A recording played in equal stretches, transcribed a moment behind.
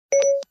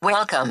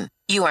Welcome.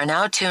 You are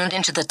now tuned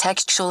into the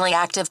Textually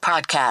Active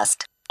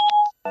podcast.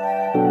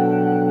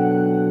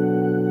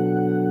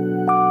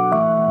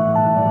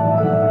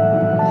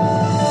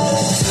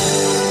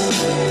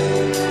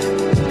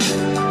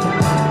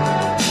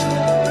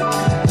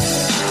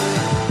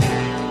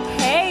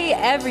 Hey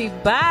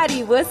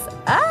everybody, what's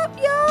up,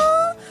 y'all?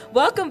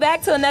 Welcome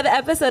back to another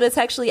episode of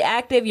Textually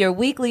Active, your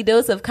weekly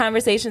dose of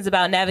conversations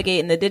about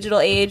navigating the digital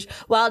age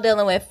while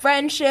dealing with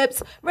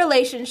friendships,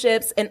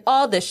 relationships, and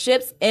all the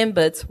ships in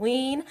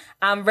between.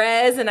 I'm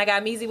Rez, and I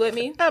got Meezy with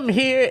me. I'm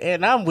here,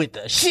 and I'm with the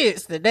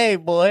shits today,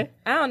 boy.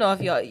 I don't know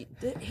if y'all...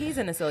 He's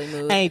in a silly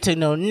mood. I ain't took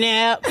no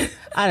nap.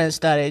 I done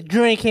started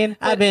drinking.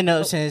 I've been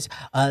up since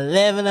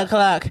 11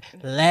 o'clock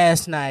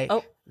last night.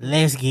 Oh.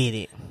 Let's get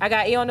it. I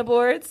got E on the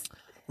boards.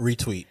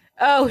 Retweet.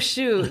 Oh,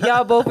 shoot.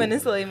 Y'all both in a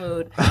silly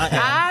mood.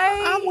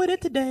 I'm with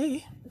it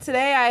today.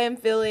 Today I am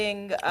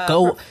feeling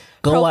Go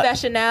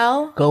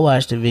professional. Go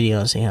watch the video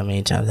and see how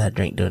many times I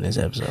drink during this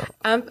episode.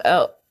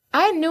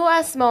 I knew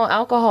I smelled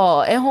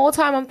alcohol, and the whole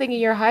time I'm thinking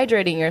you're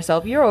hydrating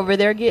yourself. You're over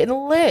there getting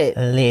lit.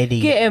 Lady.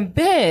 Getting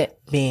bent.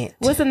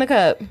 What's in the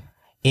cup?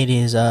 It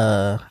is,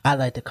 I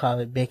like to call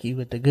it Becky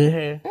with the good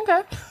hair.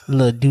 Okay. A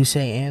little Douce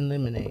and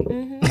lemonade.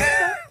 Mm-hmm.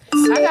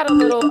 I got a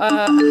little,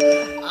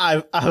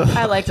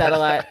 I like that a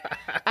lot.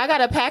 I got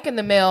a pack in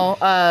the mail.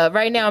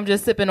 Right now I'm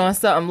just sipping on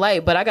something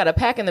light, but I got a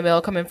pack in the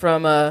mail coming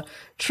from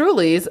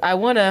Truly's. I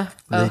won a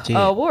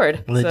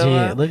award. Legit.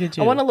 So, Look at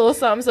you. I want a little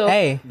something. So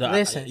hey,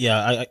 listen.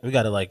 We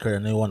gotta like create a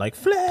new one, like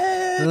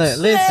flex.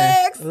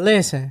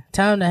 Listen.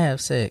 Time to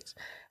have sex.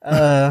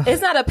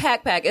 It's not a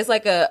pack. It's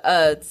like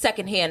a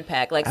secondhand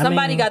pack. Like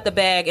somebody got the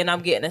bag and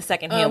I'm getting a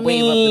secondhand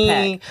wave of the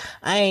pack.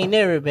 I ain't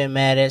never been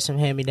mad at some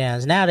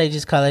hand-me-downs. Now they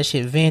just call that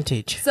shit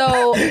vintage.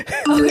 So,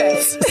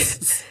 okay.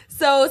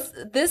 So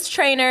this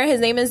trainer, his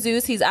name is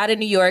Zeus. He's out of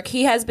New York.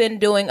 He has been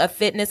doing a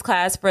fitness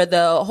class for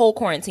the whole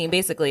quarantine,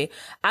 basically.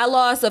 I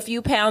lost a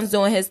few pounds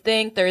doing his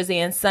thing Thursday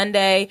and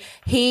Sunday.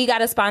 He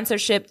got a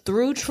sponsorship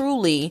through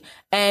Truly,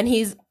 and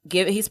he's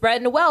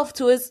spreading the wealth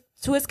to his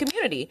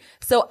community.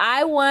 So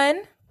I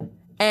won.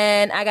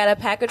 And I got a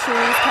pack of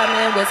Trulies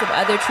coming with some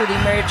other Truly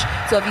merch.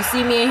 So if you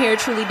see me in here,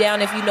 Truly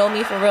down, if you know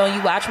me for real and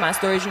you watch my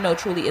stories, you know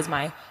Truly is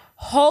my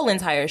whole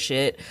entire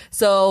shit.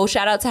 So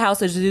shout out to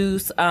House of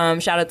Zeus.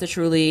 Shout out to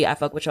Truly. I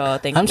fuck with y'all.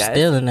 Thank you guys. I'm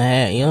stealing the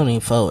hat. You don't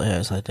even fold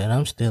hats like that.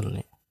 I'm stealing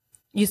it.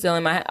 You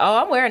stealing my hat?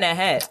 Oh, I'm wearing that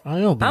hat.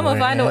 I'm gonna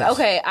find a way.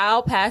 Okay,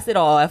 I'll pass it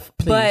off.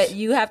 Please. But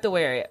you have to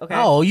wear it. Okay.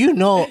 Oh, you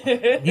know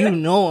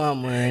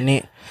I'm wearing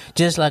it.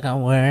 Just like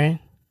I'm wearing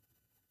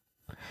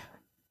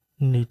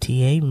new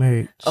TA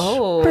merch.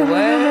 Oh, what? What are you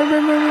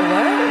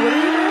wearing?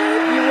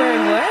 You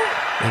wearing what?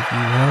 If you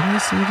want to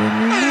see the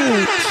new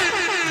merch,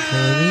 go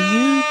to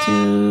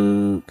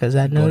YouTube. Because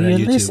I know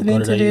you're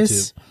listening to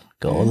this.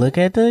 Go look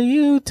at the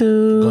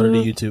YouTube. Go to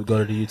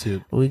the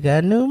YouTube. We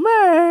got new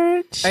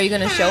merch. Are you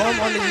going to show them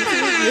on the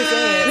YouTube? You're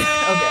saying?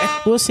 Okay.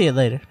 We'll see it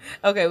later.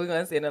 Okay, we're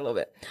going to see it in a little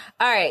bit.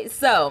 All right,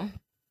 so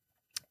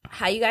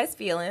how you guys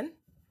feeling?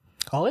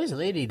 Oh, it's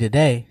litty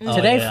today. Oh,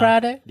 Today, yeah.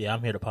 Friday. Yeah,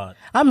 I'm here to pod.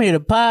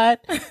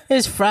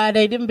 It's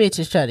Friday. Them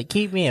bitches try to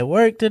keep me at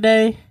work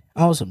today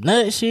on some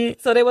nut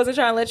shit. So they wasn't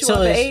trying to let you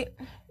off at 8?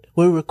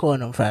 We're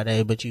recording on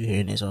Friday, but you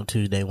hearing this on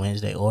Tuesday,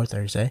 Wednesday, or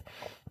Thursday.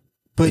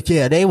 But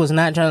yeah, they was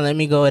not trying to let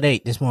me go at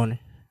 8 this morning.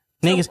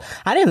 Niggas,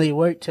 I didn't leave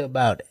work till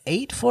about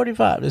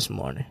 8:45 this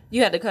morning.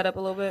 You had to cut up a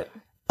little bit?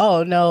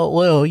 Oh, no.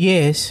 Well,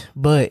 yes,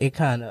 but it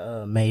kind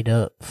of made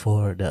up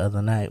for the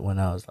other night when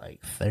I was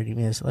like 30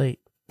 minutes late.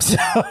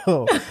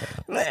 So,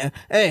 man,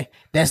 hey,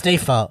 that's their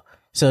fault.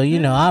 So, you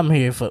know, I'm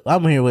here with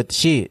the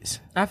shits.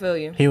 I feel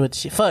you. Here with the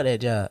shit. Fuck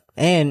that job.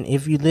 And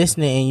if you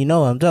listening and you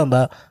know what I'm talking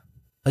about,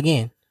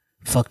 again,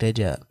 fuck that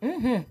job.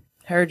 Mm-hmm.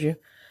 Heard you.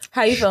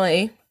 How you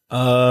feeling, E?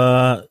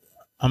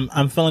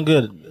 I'm feeling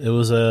good. It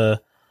was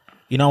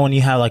you know when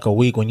you have like a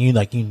week when you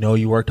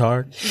you worked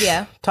hard.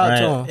 Yeah. Talk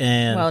to him.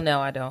 And well,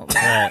 no, I don't.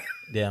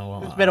 yeah,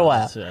 well, it's been a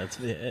while.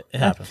 It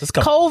happens. It's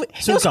coming. COVID.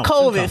 It's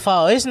COVID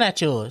fault. It's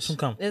not yours.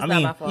 It's not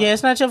my fault. Yeah,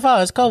 it's not your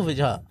fault. It's COVID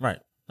job. Right.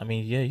 I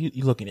mean, yeah,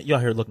 you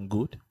out here looking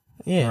good.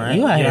 Yeah, right?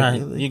 you out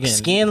here. You getting,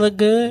 skin look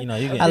good. You know,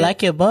 I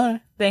like your bun.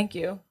 Thank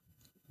you.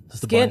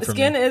 Skin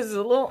is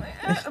a little,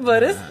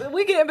 but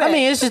we getting back. I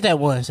mean, it's just that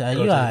one side.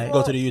 You alright.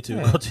 Go to the YouTube.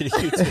 Yeah. Go to the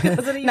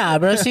YouTube. Nah,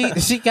 bro,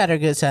 she got her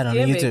good side on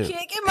the YouTube.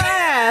 Kicking my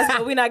ass.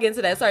 But we're not getting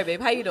to that. Sorry, babe.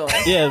 How you doing?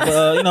 Yeah,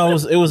 but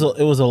it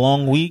was a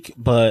long week,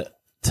 but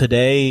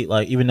today,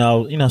 like even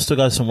though still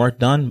got some work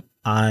done,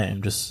 I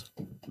am just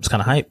kind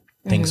of hyped.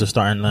 Things are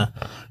starting to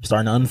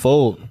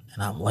unfold,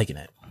 and I'm liking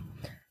it.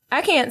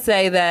 I can't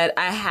say that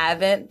I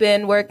haven't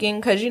been working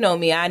because you know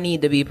me, I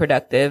need to be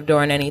productive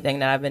during anything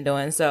that I've been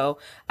doing. So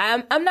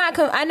I'm not.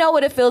 I know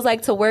what it feels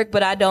like to work,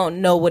 but I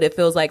don't know what it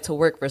feels like to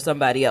work for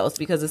somebody else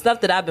because the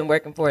stuff that I've been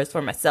working for is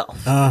for myself.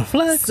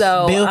 Flex.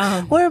 So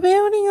we're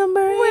building a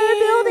brand. We're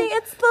building.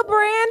 It's the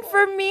brand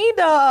for me,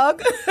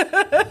 dog.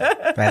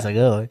 That's a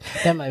good one.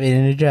 That might be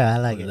the new job. I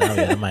like it.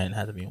 That might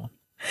have to be one.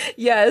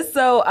 Yeah,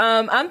 so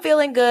I'm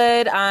feeling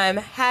good. I'm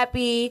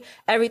happy.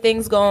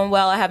 Everything's going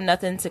well. I have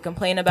nothing to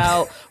complain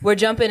about. We're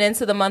jumping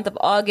into the month of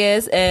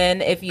August,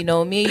 and if you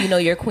know me, you know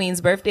your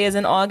queen's birthday is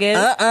in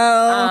August.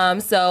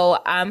 So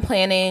I'm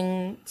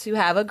planning to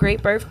have a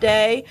great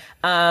birthday.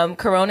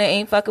 Corona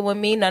ain't fucking with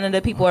me. None of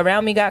the people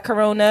around me got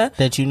corona.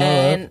 That you know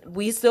and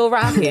we still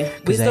rocking.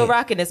 We still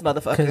rocking this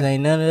motherfucker. Because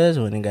ain't none of us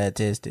when it got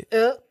tested.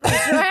 Sure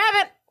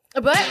haven't.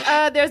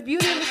 But there's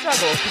beauty in the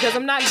struggle because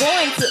I'm not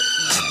going to.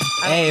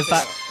 Hey, if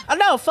I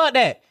no, fuck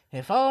that.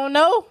 If I don't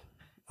know,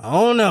 I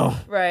don't know.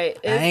 Right.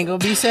 I ain't gonna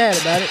be sad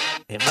about it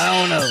if I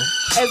don't know.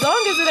 As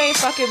long as it ain't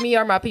fucking me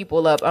or my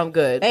people up, I'm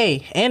good.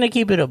 Hey, and to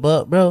keep it a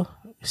buck, bro.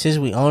 Since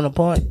we on the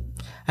point,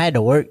 I had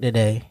to work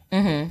today,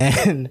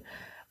 and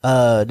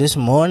this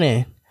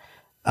morning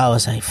I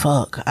was like,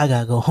 "Fuck, I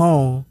gotta go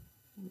home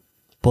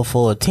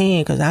before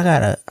 10 because I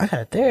got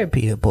a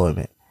therapy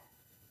appointment."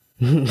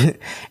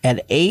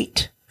 At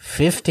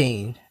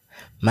 8:15,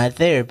 my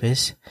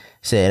therapist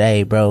said,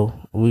 "Hey, bro,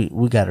 we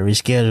got to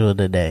reschedule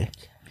today."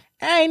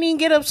 I ain't even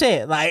get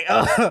upset. Like,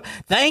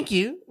 thank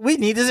you. We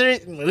need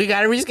to. We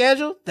got to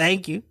reschedule.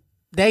 Thank you.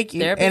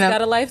 Therapist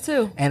got a life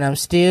too, and I'm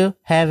still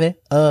having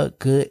a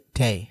good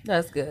day.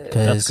 That's good.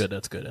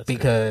 That's good.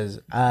 Because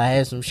I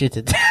had some shit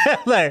to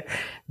tell her,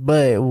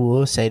 but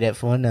we'll say that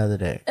for another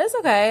day. It's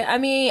okay. I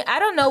mean, I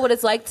don't know what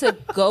it's like to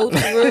go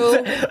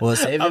through. We'll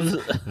save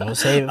it. We'll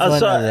save it for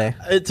another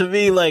day. To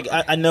me, like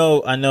I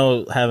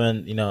know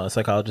having a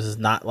psychologist is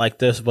not like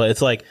this, but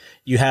it's like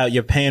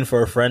you're paying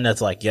for a friend that's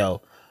like,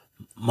 yo,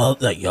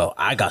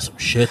 I got some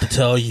shit to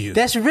tell you.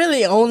 That's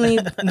really the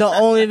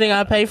only thing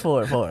I pay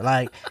for it for.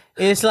 Like,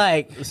 it's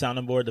like the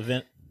sounding board, the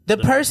vent. The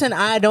person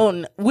I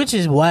don't, which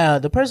is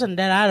wild, the person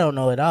that I don't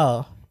know at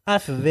all, I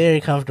feel very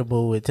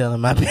comfortable with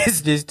telling my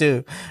business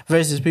to,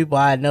 versus people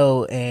I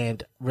know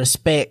and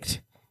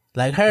respect.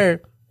 Like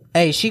her,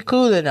 hey, she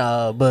cool and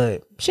all,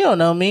 but she don't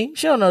know me.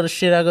 She don't know the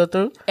shit I go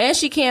through. And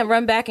she can't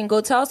run back and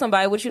go tell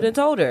somebody what you done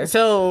told her.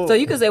 So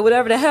you can say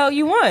whatever the hell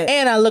you want.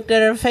 And I looked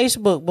at her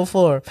Facebook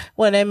before.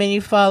 Wasn't that many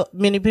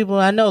people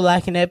I know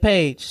liking that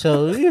page.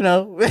 So, she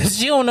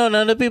don't know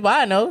none of the people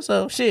I know.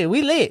 So, shit,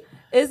 we lit.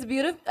 It's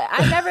beautiful.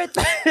 I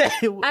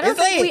don't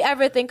think we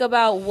ever think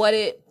about what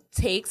it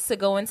takes to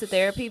go into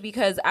therapy,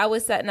 because I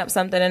was setting up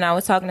something and I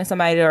was talking to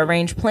somebody to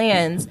arrange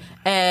plans,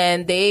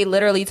 and they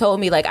literally told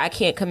me, like, I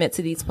can't commit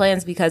to these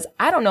plans because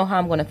I don't know how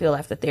I'm going to feel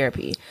after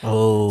therapy.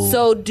 Oh.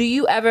 So do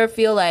you ever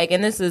feel like,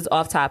 and this is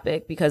off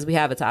topic because we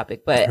have a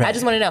topic, but right. I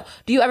just want to know,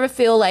 do you ever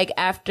feel like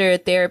after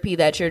therapy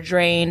that you're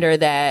drained or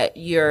that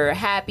you're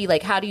happy?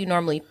 Like, how do you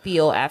normally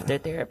feel after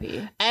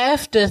therapy?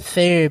 After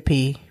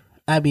therapy,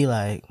 I'd be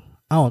like,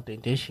 I don't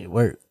think this shit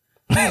work.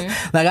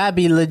 Like, I'd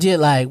be legit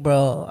like,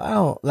 bro, I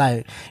don't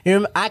like,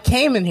 I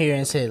came in here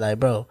and said, like,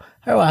 bro,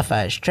 her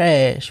Wi-Fi is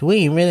trash. We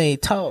ain't really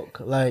talk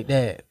like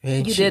that.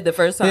 And you did the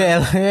first time. Yeah,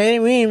 like,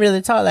 we ain't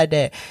really talk like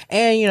that.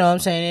 And you know what I'm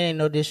saying? It ain't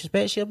no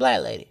disrespect. She a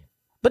black lady.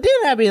 But then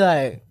I'd be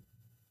like,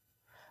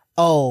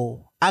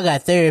 oh, I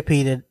got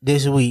therapy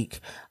this week.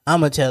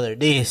 I'm going to tell her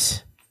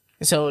this.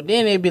 So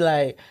then it'd be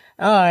like,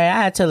 all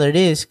right, I tell her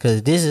this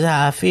because this is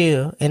how I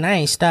feel. And I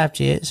ain't stopped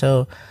yet.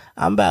 So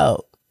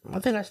I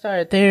think I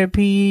started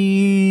therapy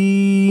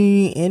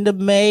end of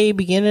May,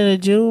 beginning of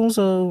June,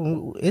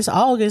 so it's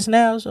August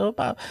now. So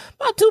about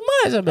 2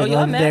 months I've been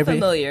going to therapy.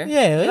 Familiar.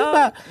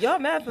 Yeah, y'all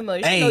mad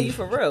familiar. She know you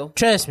for real.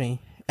 Trust me.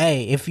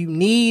 Hey, if you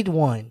need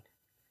one,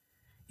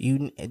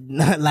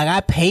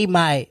 I pay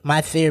my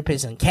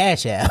therapist on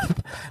Cash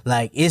App.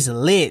 Like, it's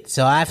lit.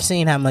 So I've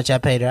seen how much I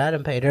paid her. I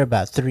done paid her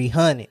about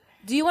 $300.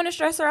 Do you want to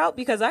stress her out?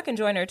 Because I can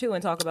join her too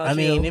and talk about I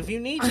mean, if you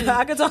need to.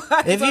 I can talk.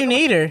 If you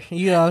need her,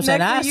 you know what I'm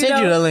saying? I'll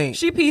send you the link.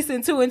 She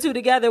piecing 2 and 2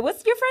 together.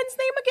 What's your friend's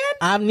name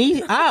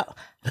again?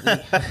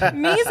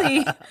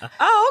 Measy.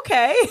 Oh,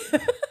 okay.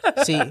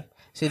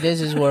 See, this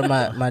is where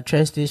my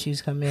trust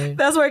issues come in.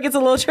 That's where it gets a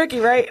little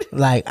tricky, right?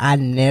 Like, I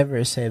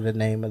never say the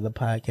name of the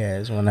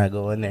podcast when I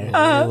go in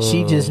there.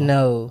 She just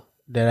know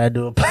that I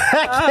do a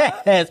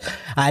podcast.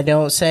 I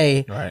don't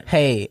say,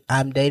 hey,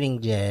 I'm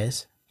dating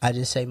Jazz. I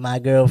just say my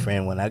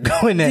girlfriend when I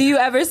go in there. Do you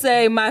ever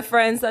say my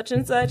friend such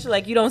and such?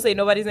 Like, you don't say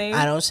nobody's name?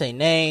 I don't say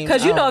names.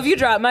 Because if you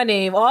drop my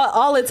name,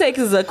 all it takes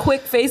is a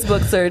quick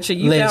Facebook search and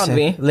you found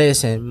me.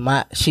 Listen,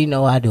 she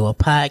know I do a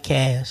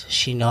podcast.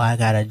 She know I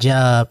got a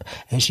job.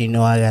 And she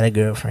know I got a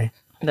girlfriend.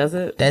 That's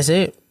it? That's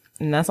it.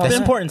 And that's all the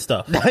important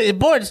stuff.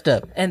 Important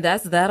stuff. And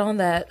that's that on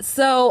that.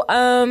 So,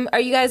 are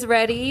you guys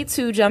ready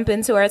to jump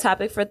into our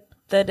topic for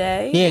the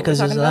day? Yeah, because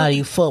there's a lot of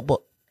you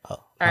football.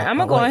 All right, I'm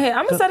going to go ahead.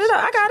 I'm going to set it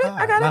up. I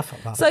got it.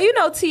 My So,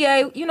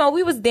 TA,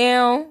 we was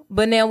down,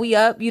 but now we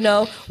up,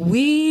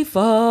 we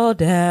fall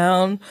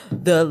down.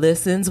 The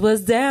listens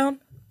was down.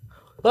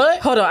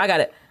 What? Hold on, I got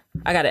it.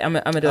 I'm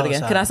going to do it again.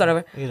 Sorry. Can I start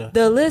over?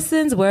 The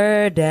listens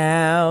were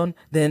down,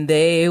 then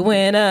they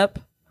went up.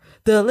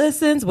 The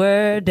listens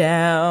were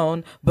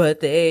down,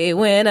 but they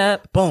went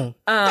up. Boom.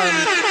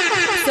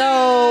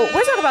 So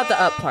we're talking about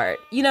the up part.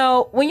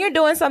 When you're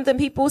doing something,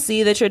 people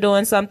see that you're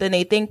doing something.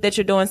 They think that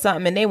you're doing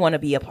something and they want to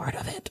be a part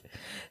of it.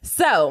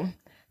 So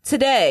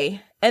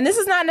today, and this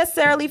is not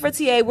necessarily for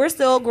TA, we're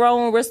still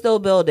growing, we're still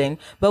building,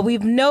 but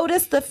we've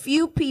noticed a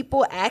few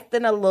people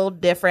acting a little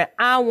different.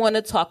 I want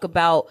to talk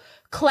about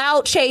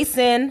clout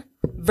chasing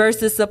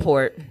versus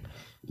support.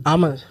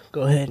 I'm going to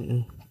go ahead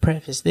and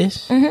preface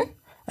this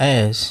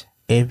as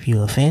if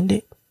you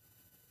offended,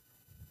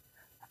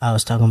 I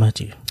was talking about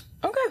you.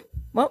 Okay.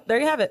 Well, there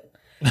you have it.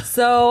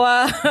 So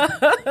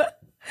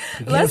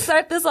let's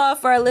start this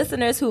off for our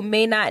listeners who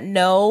may not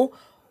know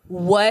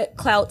what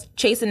clout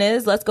chasing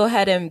is. Let's go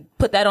ahead and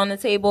put that on the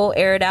table,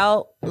 air it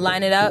out,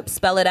 line it up,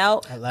 spell it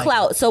out.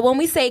 Clout. So when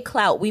we say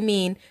clout, we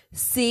mean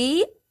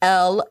CLOUT.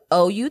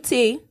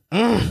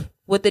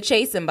 With the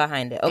chasing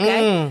behind it,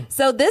 okay?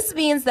 So this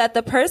means that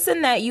the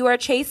person that you are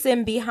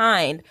chasing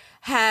behind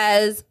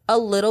has a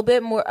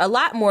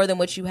lot more than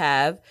what you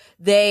have.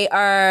 They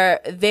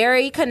are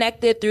very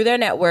connected through their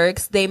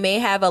networks. They may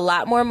have a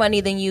lot more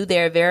money than you.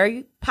 They're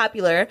very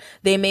popular.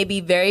 They may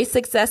be very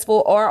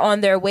successful or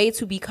on their way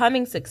to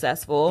becoming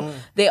successful.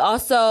 They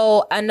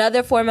also,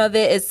 another form of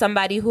it is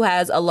somebody who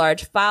has a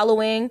large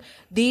following.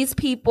 These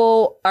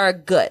people are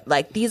good.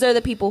 Like, these are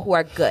the people who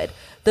are good.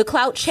 The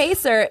clout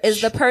chaser is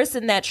the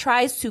person that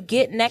tries to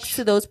get next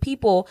to those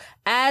people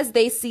as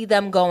they see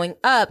them going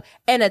up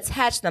and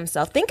attach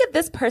themselves. Think of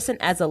this person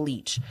as a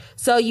leech.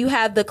 So you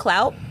have the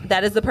clout,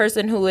 that is the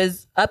person who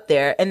is up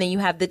there, and then you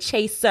have the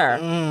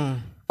chaser.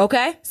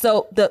 Okay?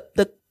 So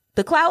the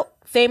clout,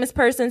 famous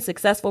person,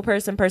 successful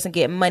person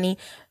getting money,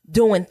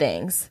 doing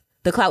things.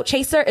 The clout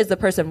chaser is the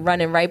person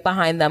running right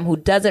behind them who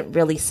doesn't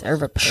really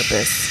serve a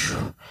purpose.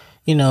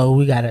 You know,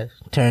 we got to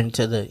turn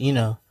to the, you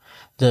know,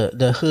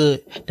 the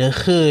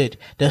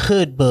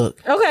hood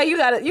book. Okay, you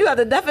got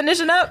the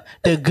definition up?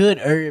 The Good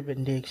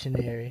Urban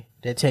Dictionary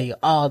that tell you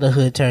all the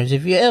hood terms.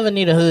 If you ever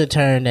need a hood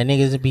term that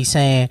niggas would be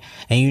saying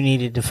and you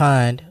need it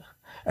defined,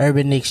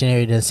 Urban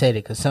Dictionary done said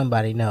it because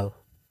somebody know.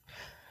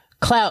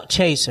 Clout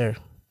chaser,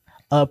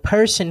 a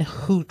person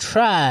who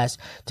tries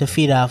to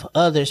feed off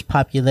others'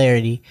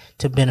 popularity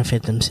to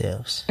benefit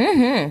themselves.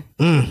 And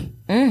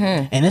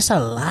it's a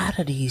lot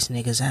of these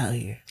niggas out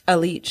here. A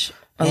leech.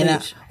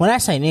 When I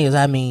say niggas,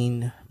 I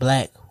mean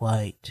black,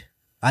 white.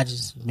 I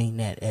just mean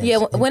that. As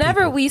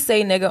whenever people. We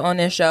say nigga on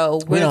this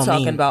show, we're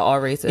talking about all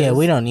races. Yeah,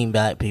 we don't mean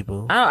black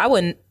people. I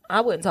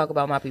wouldn't talk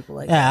about my people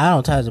like that. Yeah, I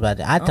don't talk about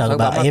that. I talk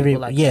about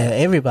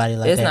everybody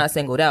like it's that. not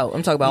singled out.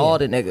 I'm talking about all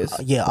the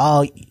niggas. Yeah,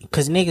 all,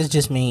 because niggas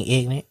just mean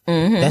ignorant.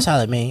 That's all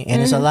it means.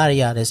 And it's a lot of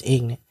y'all that's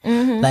ignorant.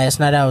 Last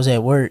night I was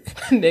at work.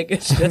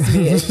 Niggas just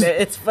mean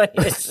ignorant. It's funny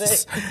as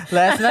shit.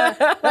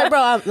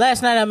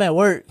 Last night I'm at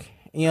work.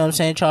 You know what I'm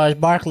saying? Charles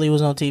Barkley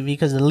was on TV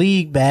because the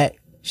league back.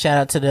 Shout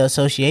out to the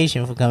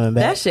association for coming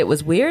back. That shit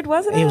was weird,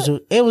 wasn't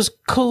it? It was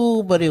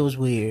cool, but it was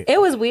weird.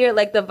 It was weird.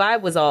 Like, the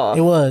vibe was off.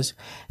 It was.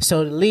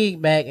 So the league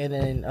back, and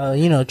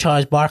then,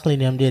 Charles Barkley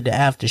and them did the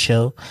after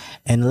show.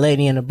 And the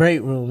lady in the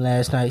break room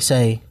last night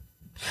say,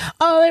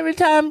 every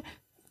time,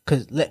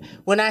 because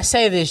when I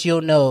say this,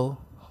 you'll know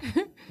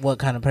what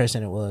kind of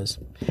person it was.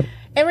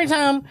 Every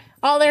time,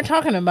 all they're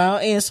talking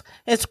about is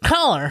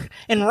color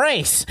and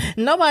race.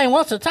 Nobody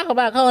wants to talk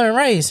about color and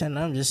race. And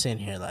I'm just sitting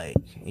here like,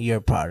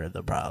 you're part of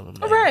the problem.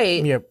 Man.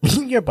 Right.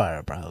 You're part of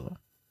the problem.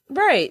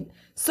 Right.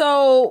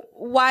 So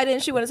why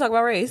didn't she want to talk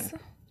about race?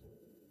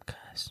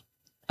 Because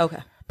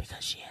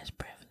she has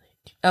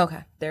privilege.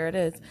 Okay, there it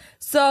is.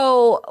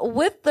 So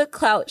with the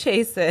clout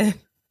chasing,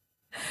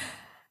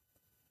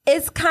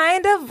 it's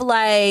kind of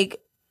like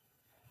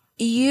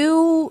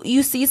you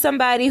see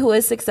somebody who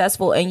is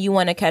successful and you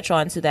want to catch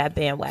on to that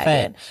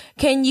bandwagon. Facts.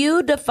 Can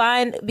you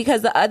define,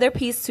 because the other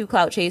piece to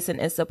clout chasing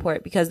is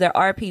support, because there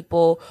are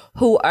people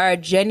who are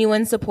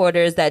genuine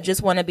supporters that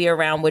just want to be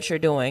around what you're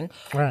doing.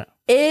 Right.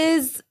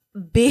 Is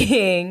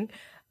being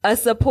a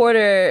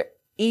supporter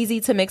easy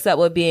to mix up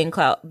with being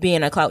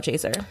a clout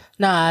chaser?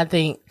 Nah, I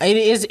think it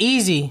is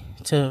easy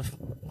to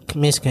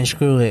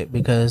misconstrue it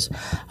because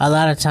a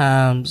lot of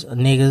times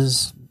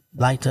niggas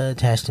like to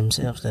attach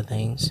themselves to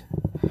things.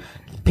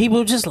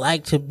 People just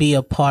like to be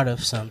a part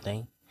of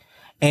something.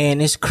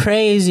 And it's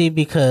crazy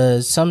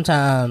because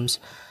sometimes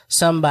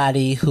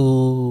somebody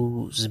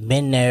who's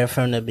been there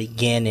from the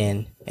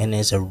beginning and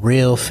is a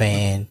real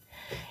fan,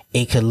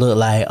 it could look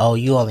like, oh,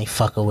 you only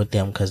fucking with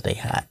them because they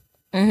hot.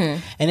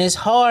 And it's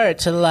hard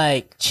to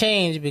like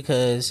change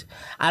because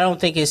I don't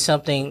think it's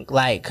something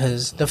like,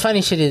 because the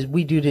funny shit is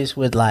we do this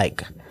with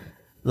like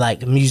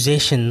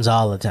musicians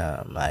all the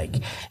time. Like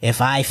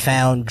if I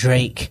found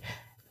Drake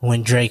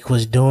when Drake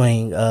was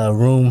doing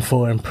Room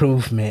for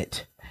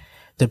Improvement,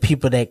 the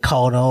people that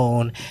caught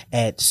on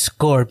at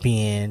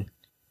Scorpion,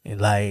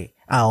 like,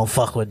 I don't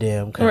fuck with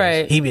them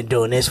because he been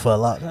doing this for a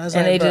long time.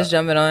 And they just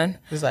jumping on.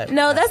 It's like,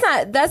 no,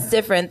 that's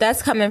different.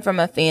 That's coming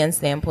from a fan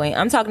standpoint.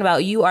 I'm talking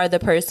about you are the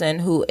person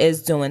who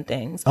is doing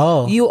things.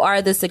 Oh. You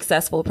are the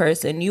successful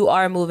person. You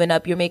are moving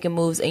up. You're making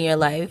moves in your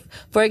life.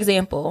 For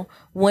example,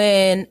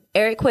 when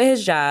Eric quit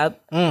his job,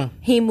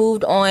 he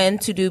moved on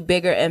to do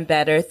bigger and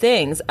better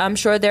things. I'm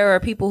sure there are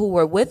people who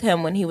were with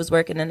him when he was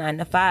working a 9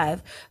 to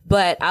 5,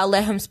 but I'll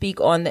let him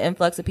speak on the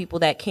influx of people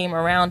that came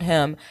around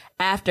him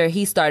after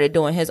he started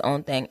doing his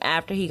own thing,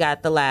 after he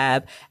got the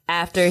lab,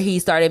 after he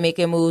started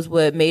making moves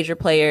with major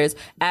players,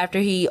 after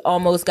he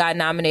almost got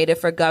nominated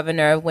for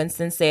governor of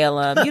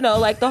Winston-Salem, you know,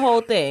 like the whole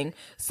thing.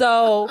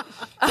 So,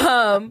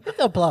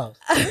 Applause.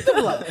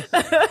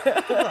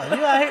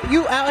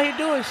 You out here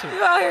doing shit.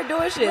 You out here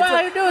doing shit. You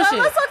out here doing shit.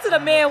 Let's talk to the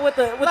man with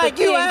the Like, things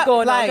you out-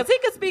 going on, like- because he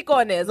can speak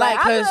on this. Like,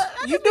 I'm cause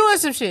you doing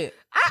some shit.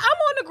 I'm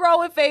on the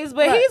growing phase,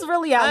 but he's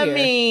really out here. I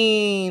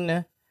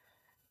mean,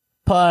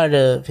 part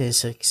of his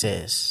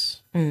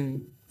success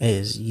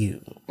is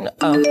you,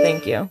 Oh,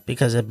 thank you.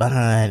 because it's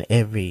behind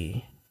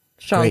every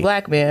Strong Great.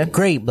 black man.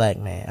 great black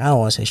man. I don't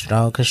want to say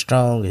strong, because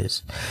strong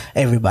is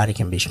everybody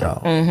can be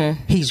strong.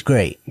 He's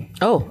great,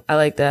 Oh, I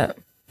like that.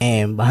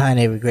 and behind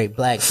every great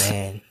black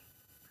man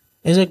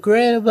is a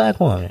great black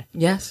woman.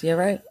 Yes, you're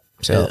right.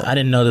 So I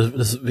didn't know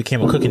this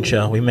became a cooking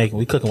show.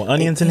 We cooking with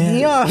onions in here.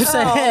 you know what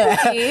I'm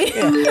saying?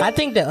 See? I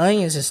think the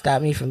onions have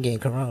stopped me from getting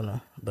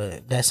corona,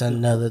 but that's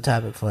another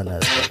topic for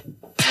another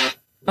day.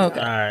 Okay.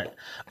 All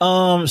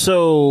right.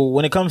 So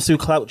when it comes to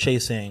clout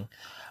chasing,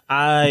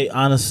 I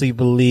honestly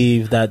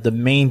believe that the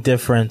main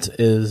difference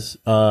is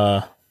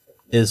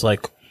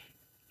like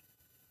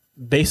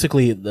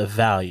basically the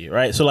value,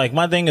 right? So like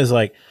my thing is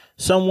like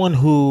someone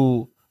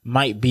who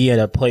might be at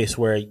a place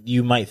where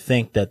you might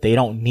think that they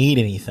don't need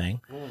anything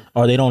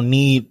or they don't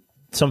need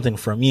something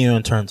from you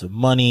in terms of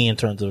money, in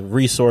terms of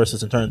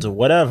resources, in terms of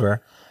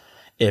whatever.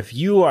 If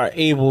you are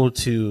able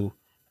to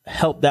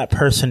help that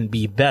person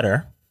be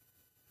better,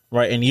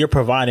 right, and you're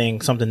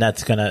providing something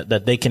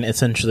that they can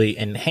essentially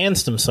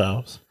enhance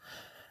themselves,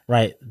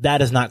 right,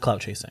 that is not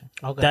clout chasing.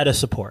 Okay. That is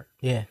support.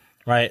 Yeah.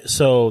 Right.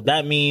 So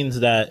that means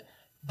that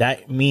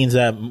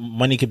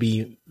money could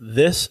be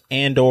this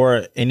and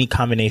or any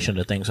combination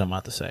of the things I'm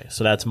about to say.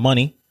 So that's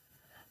money,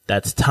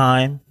 that's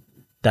time,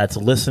 that's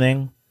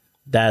listening,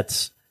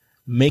 that's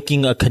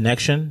making a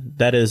connection,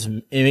 that is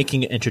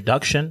making an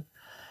introduction,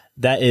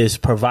 that is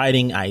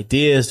providing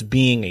ideas,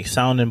 being a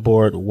sounding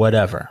board,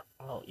 whatever.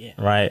 Oh yeah.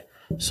 Right.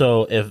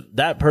 So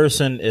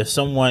if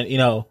someone, you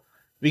know,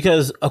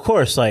 because of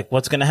course, like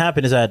what's going to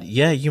happen is that,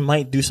 yeah, you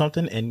might do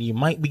something and you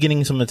might be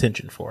getting some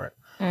attention for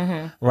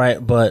it.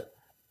 Right. But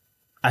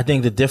I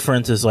think the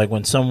difference is like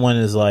when someone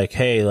is like,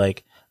 hey,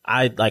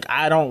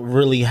 I don't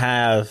really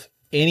have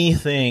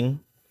anything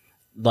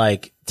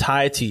like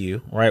tied to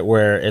you, right?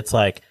 Where it's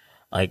like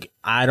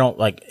I don't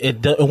like it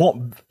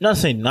won't not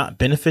saying not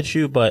benefit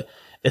you, but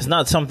it's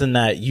not something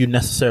that you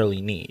necessarily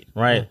need,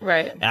 right?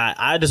 Right.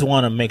 I just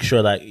want to make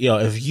sure that, you know,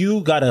 if you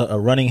got a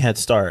running head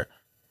start,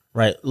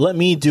 right, let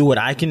me do what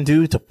I can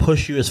do to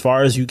push you as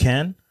far as you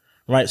can,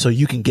 right, so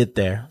you can get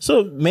there.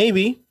 So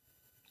maybe,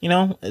 you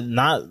know,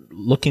 not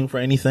looking for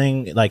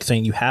anything like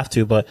saying you have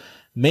to, but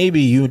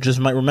maybe you just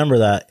might remember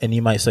that and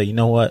you might say, you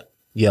know what,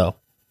 yo,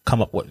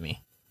 come up with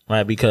me,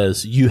 right,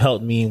 because you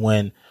helped me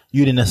when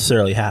you didn't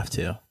necessarily have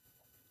to.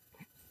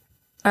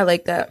 I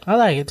like that. I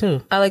like it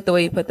too. I like the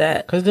way you put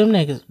that. Cause them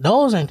niggas,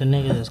 those ain't the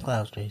niggas that's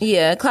clout chasing.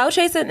 Yeah, clout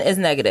chasing is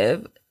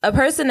negative. A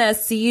person that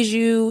sees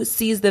you,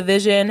 sees the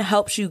vision,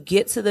 helps you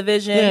get to the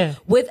vision Yeah.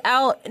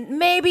 without,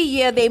 maybe,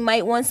 yeah, they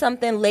might want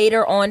something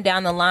later on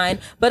down the line,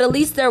 but at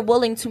least they're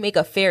willing to make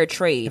a fair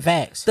trade.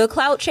 Facts. The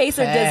clout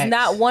chaser does Facts.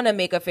 not want to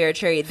make a fair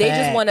trade. They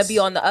just want to Facts. be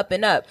on the up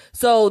and up.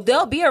 So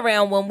they'll be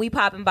around when we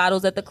popping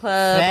bottles at the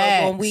club, or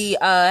when Facts. we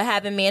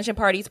having mansion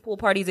parties, pool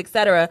parties,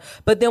 etc.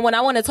 But then when I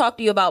want to talk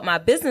to you about my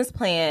business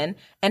plan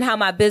and how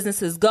my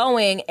business is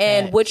going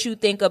and Facts. what you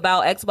think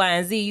about X, Y,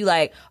 and Z, you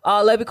like,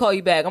 oh, let me call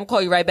you back. I'm gonna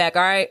call you right back,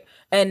 all right?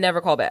 And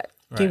never call back.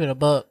 Keep it a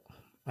buck.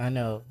 I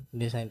know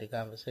this ain't the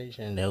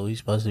conversation that we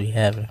supposed to be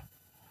having.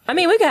 I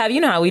mean, we could have,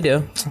 you know how we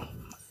do.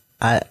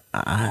 I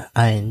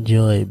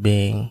enjoy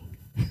being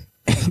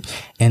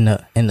in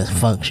the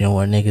function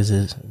where niggas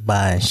is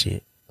buying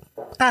shit.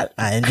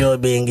 I enjoy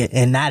being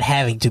and not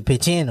having to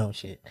pitch in on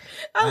shit.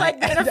 I like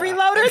being a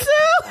freeloader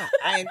too.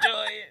 I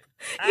enjoy it.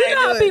 You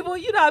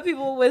know how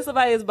people when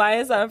somebody is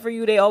buying something for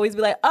you, they always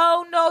be like,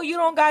 "Oh no, you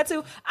don't got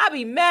to." I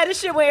be mad as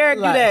shit when Eric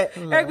do that.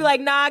 Eric be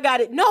like, "Nah, I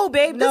got it." No,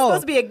 babe, this is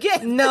supposed to be a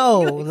gift.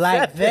 No, You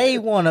like accept they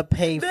it. want to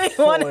pay They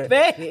for wanna it.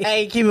 pay.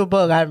 Hey, keep it a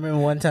buck. I remember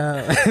one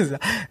time,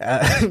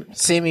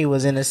 Simi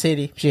was in the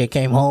city. She had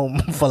came home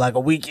for like a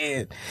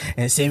weekend,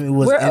 and Simi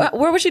was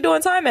Where was she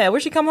doing time at?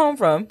 Where'd she come home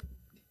from?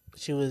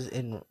 she was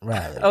in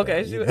Raleigh.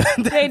 Okay, you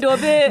she know. ain't do a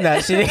bit. No,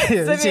 she didn't.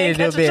 Simi She ain't didn't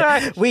do a catch a bit.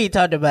 charge. We ain't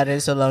talked about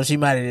it so long. She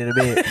might have did a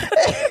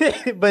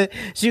bit, but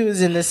she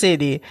was in the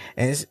city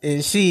and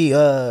she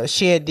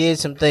had did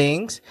some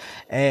things,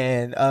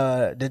 and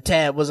the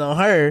tab was on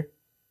her.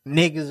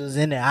 Niggas was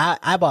in there.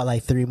 I bought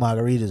like 3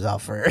 margaritas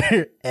off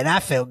her, and I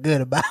felt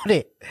good about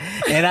it.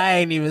 And I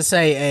ain't even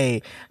say,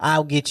 "Hey,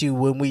 I'll get you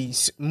when we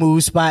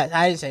move spots."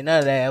 I didn't say none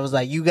of that. I was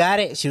like, "You got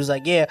it." She was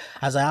like, "Yeah."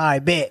 I was like, "All right,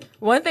 bet."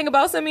 One thing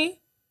about Simi,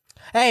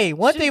 Hey,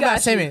 one thing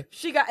about Simi.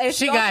 she got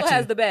She also got you.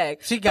 has the bag.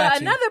 She got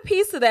but you. another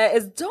piece of that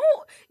is, don't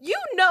you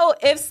know,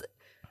 if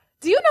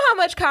Do you know how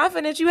much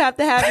confidence you have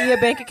to have in your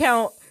bank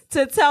account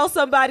to tell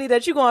somebody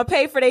that you're going to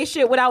pay for their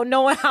shit without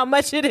knowing how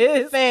much it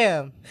is?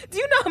 Fam. Do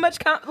you know how much,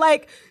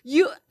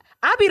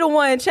 I be the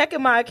one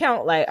checking my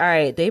account like, all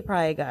right, they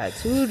probably got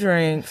 2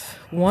 drinks,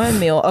 1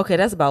 meal. Okay,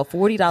 that's about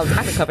 $40.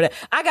 I can cover that.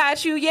 I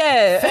got you,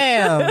 yeah.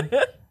 Fam,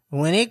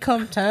 when it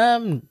come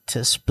time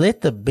to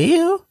split the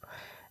bill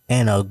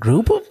and a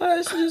group of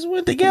us just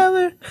went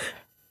together,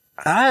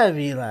 I'd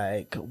be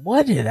like,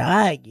 what did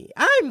I get?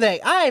 I'm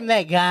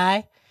that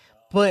guy.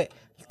 But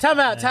all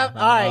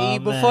right,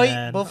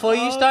 before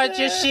you start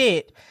your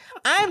shit,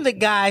 I'm the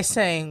guy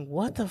saying,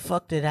 what the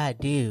fuck did I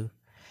do?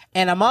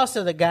 And I'm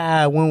also the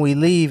guy when we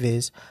leave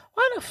is,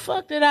 why the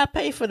fuck did I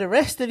pay for the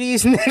rest of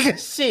these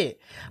niggas shit?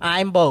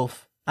 I'm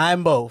both.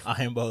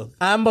 The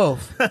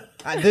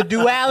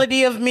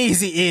duality of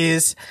Meezy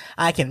is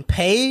I can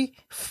pay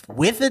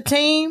with the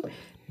team,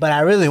 but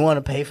I really want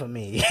to pay for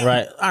me.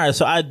 Right. All right.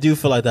 So I do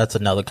feel like that's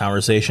another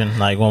conversation.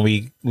 Like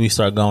when we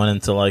start going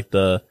into like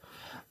the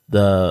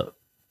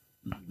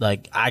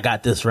like I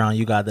got this round,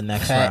 you got the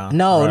next round.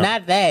 No, right?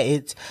 not that.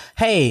 It's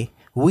hey,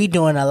 we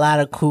doing a lot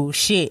of cool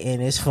shit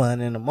and it's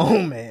fun in the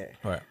moment.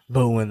 Right.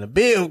 But when the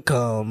bill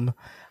come,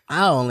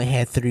 I only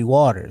had 3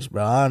 waters,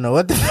 bro. I don't know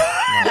what the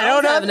I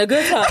don't know. Having a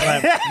good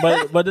time.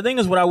 Right. But the thing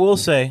is, what I will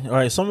say, all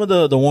right, some of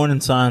the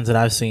warning signs that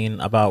I've seen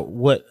about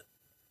what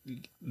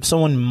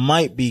someone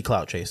might be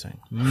clout chasing,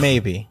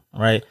 maybe,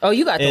 right? Oh,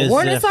 you got the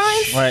warning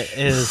signs? Right.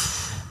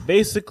 Is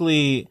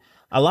basically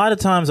a lot of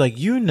times, like,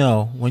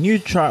 when you're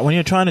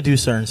trying to do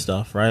certain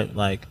stuff, right?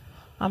 Like,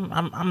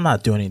 I'm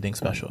not doing anything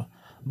special,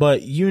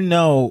 but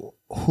who,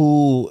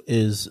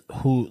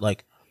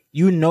 like,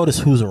 you notice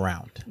who's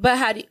around. But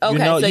how do you,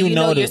 okay, you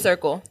know your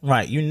circle.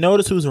 Right. You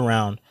notice who's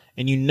around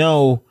and you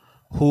know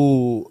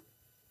who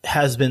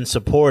has been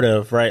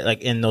supportive, right?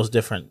 Like in those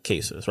different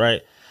cases,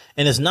 right?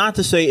 And it's not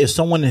to say if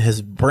someone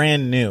is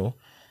brand new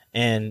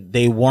and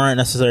they weren't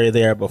necessarily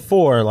there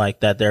before,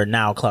 like that they're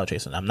now clout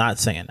chasing. I'm not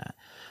saying that.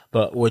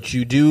 But what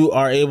you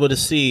are able to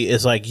see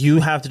is like you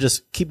have to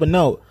just keep a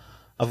note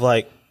of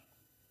like,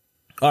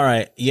 all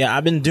right, yeah,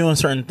 I've been doing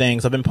certain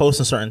things. I've been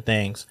posting certain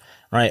things,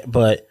 right?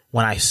 But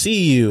when I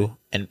see you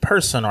in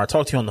person or I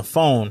talk to you on the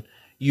phone,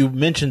 you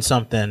mentioned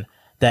something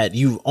that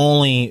you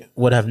only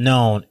would have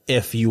known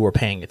if you were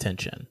paying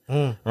attention,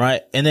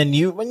 right? And then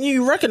when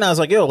you recognize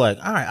like, yo, like,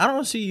 all right, I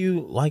don't see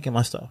you liking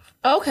my stuff.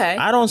 Okay.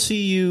 I don't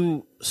see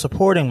you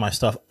supporting my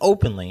stuff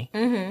openly,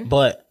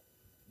 but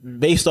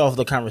based off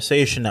the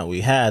conversation that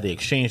we had, the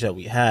exchange that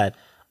we had,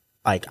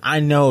 like, I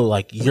know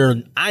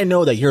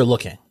that you're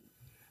looking.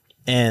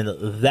 And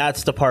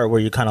that's the part where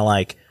you're kind of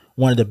like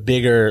one of the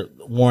bigger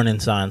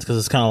warning signs. Cause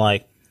it's kind of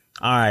like,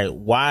 all right,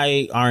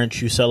 why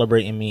aren't you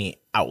celebrating me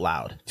out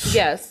loud?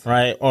 Yes.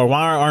 Right? Or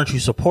why aren't you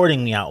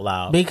supporting me out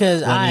loud?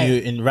 Because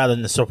rather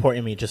than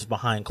supporting me just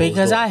behind closed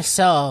doors. I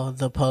saw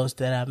the post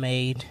that I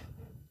made,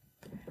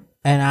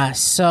 and I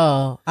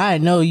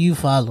know you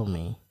follow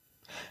me,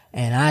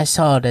 and I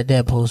saw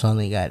that post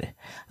only got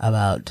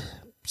about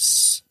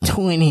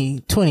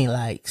 20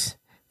 likes.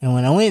 And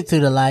when I went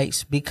through the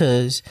likes,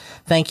 because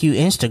thank you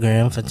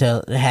Instagram for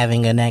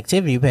having an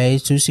activity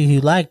page to see who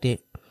liked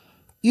it,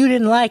 you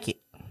didn't like it.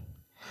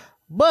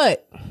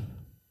 But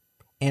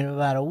in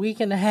about a week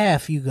and a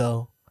half, you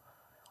go,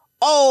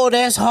 oh,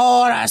 that's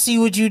hard. I see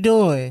what you're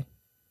doing.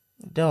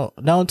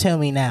 Don't tell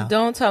me now.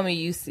 Don't tell me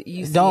you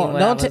see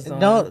don't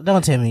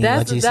tell me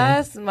what you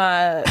that's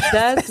my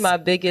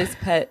biggest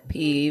pet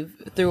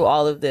peeve through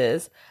all of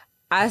this.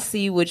 I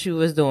see what you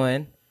was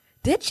doing.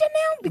 Did you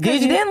now?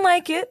 Because you didn't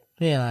like it.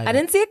 Yeah, I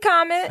didn't see a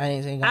comment. I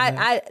didn't see a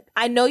comment.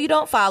 I know you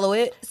don't follow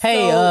it.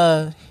 Hey,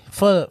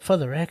 for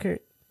the record,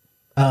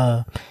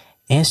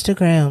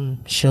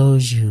 Instagram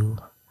shows you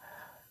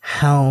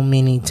how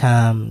many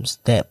times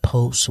that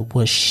post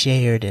was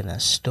shared in a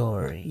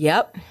story.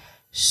 Yep.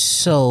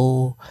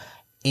 So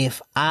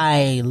if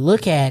I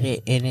look at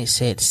it and it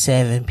said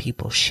 7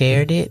 people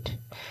shared it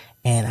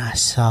and I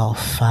saw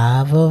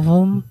 5 of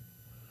them,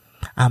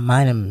 I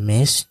might have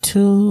missed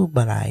 2,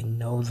 but I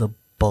know the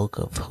bulk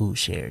of who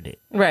shared it.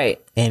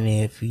 Right. And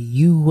if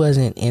you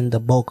wasn't in the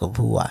bulk of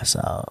who I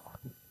saw,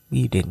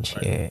 you didn't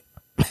share it.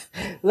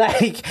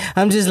 Like,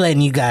 I'm just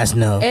letting you guys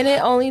know. And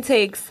it only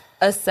takes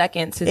a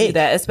second to do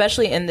that,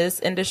 especially in this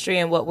industry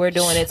and what we're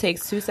doing. It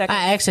takes 2 seconds.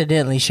 I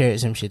accidentally shared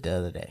some shit the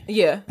other day.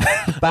 Yeah.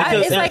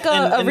 It's like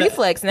a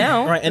reflex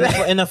now. Right.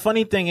 And the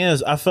funny thing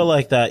is, I feel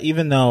like that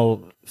even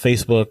though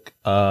Facebook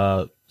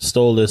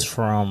stole this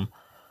from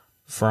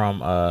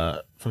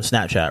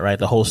Snapchat, right?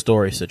 The whole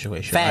story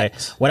situation,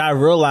 Facts. right? What I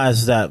realized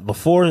is that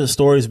before the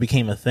stories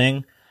became a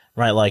thing,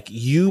 right? Like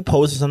you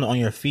posted something on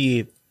your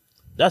feed,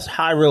 that's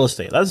high real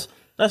estate. That's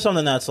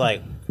something that's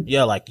like,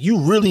 yeah, like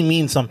you really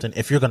mean something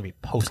if you're going to be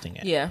posting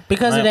it. Yeah.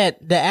 Because of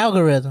the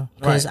algorithm.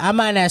 Because Right. I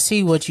might not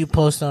see what you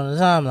post on the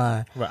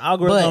timeline. Right.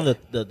 Algorithm,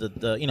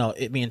 the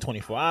it being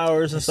 24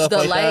 hours and stuff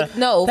The like that.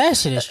 No. That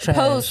shit is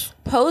trash.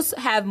 Posts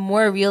have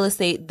more real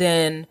estate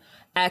than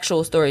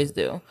actual stories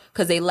do,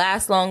 because they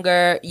last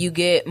longer. You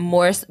get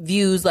more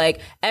views.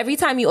 Like every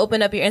time you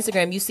open up your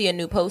Instagram, you see a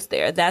new post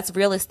there. That's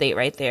real estate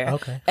right there.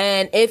 Okay.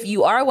 And if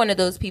you are one of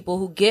those people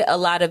who get a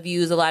lot of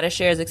views, a lot of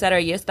shares, etc.,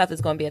 your stuff is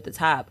going to be at the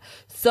top.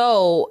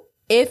 So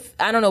if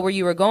I don't know where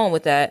you were going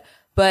with that,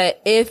 but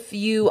if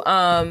you're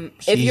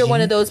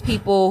one of those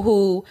people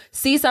who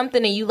see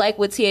something and you like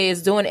what TA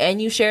is doing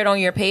and you share it on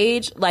your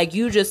page, like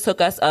you just took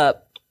us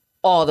up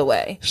all the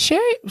way. Share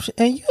it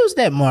and use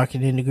that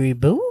marketing degree,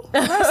 boo.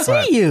 I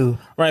see you.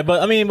 Right,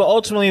 but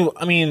ultimately,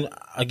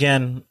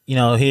 again,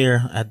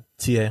 here at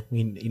TA,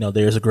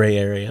 there's a gray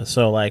area.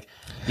 So, like,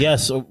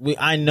 yes,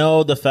 I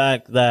know the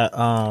fact that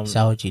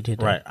Saw what you did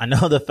there. right. I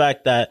know the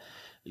fact that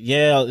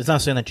it's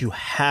not saying that you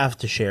have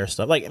to share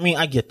stuff. Like,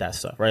 I get that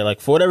stuff, right?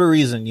 Like, for whatever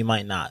reason, you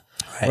might not,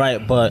 right?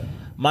 But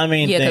my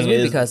main thing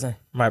is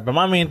right. But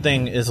my main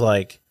thing is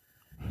like.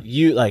 When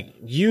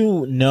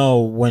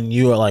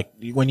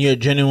you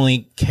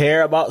genuinely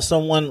care about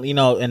someone,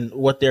 and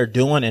what they're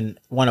doing and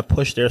want to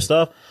push their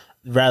stuff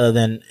rather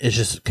than it's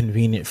just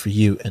convenient for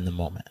you in the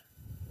moment.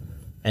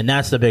 And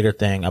that's the bigger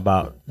thing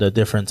about the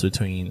difference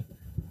between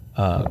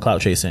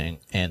clout chasing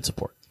and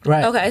support.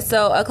 Right. Okay,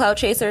 so a clout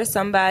chaser is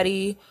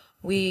somebody,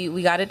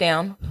 we got it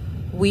down.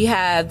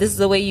 This is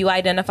the way you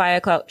identify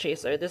a clout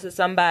chaser. This is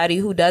somebody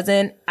who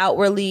doesn't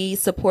outwardly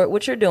support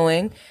what you're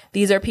doing.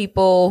 These are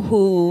people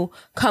who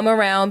come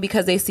around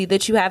because they see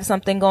that you have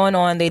something going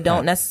on. They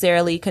don't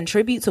necessarily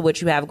contribute to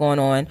what you have going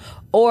on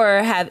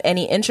or have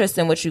any interest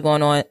in what you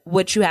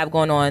have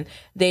going on.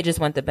 They just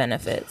want the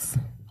benefits.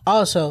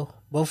 Also,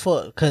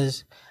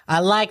 because I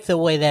like the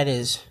way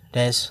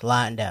that's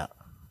lined out.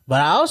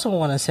 But I also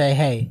want to say,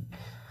 hey,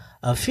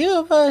 a few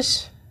of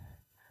us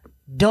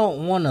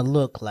don't want to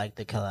look like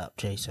the clout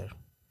chaser.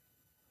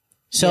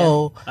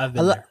 So I've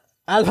been there.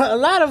 A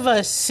lot of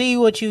us see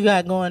what you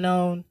got going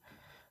on.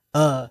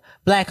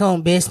 Black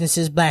owned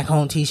businesses, black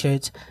owned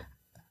t-shirts.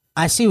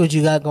 I see what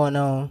you got going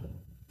on.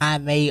 I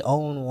may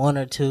own one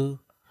or two,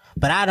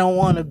 but I don't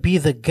want to be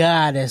the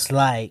guy that's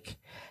like,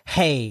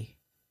 hey,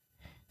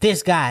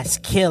 this guy's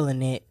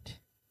killing it.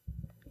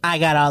 I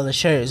got all the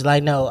shirts.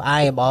 Like, no,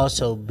 I am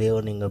also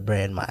building a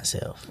brand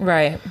myself.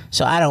 Right.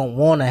 So I don't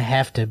want to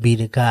have to be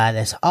the guy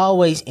that's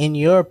always in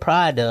your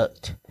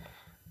product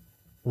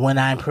when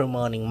I'm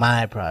promoting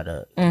my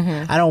product.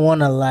 I don't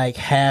want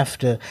to have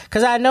to,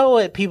 because I know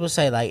what people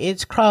say, like,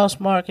 it's cross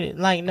marketing.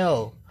 Like,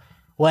 no.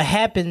 What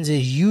happens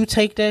is you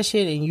take that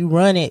shit and you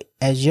run it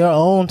as your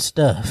own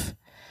stuff.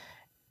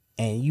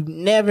 And you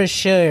never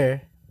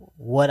share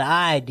what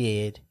I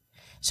did.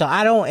 So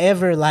I don't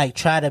ever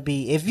try to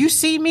be, if you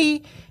see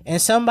me in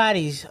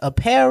somebody's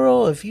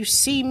apparel, if you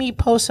see me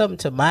post something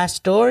to my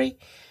story,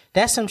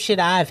 that's some shit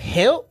I've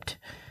helped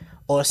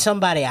or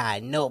somebody I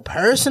know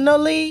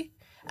personally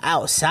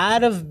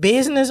outside of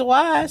business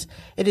wise.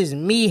 It is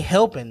me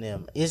helping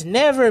them. It's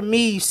never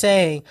me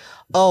saying,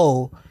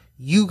 oh,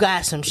 you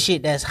got some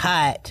shit that's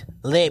hot,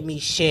 let me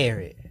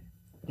share it.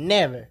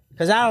 Never.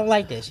 Because I don't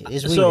like that shit.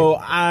 It's weird. So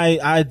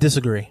I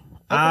disagree.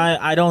 Okay.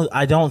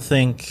 I don't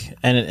think,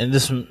 and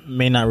this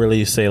may not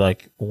really say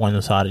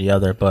one side or the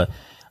other, but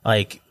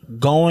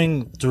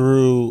going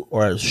through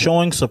or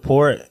showing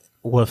support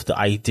with the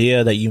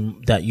idea that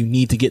you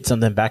need to get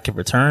something back in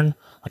return,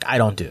 I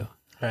don't do.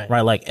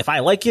 Right. Like if I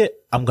like it,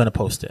 I'm gonna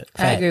post it.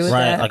 I agree with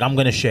that. Like I'm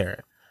gonna share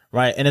it.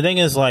 Right. And the thing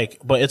is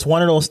but it's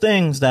one of those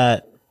things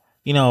that,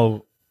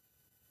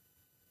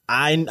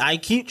 I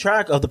keep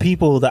track of the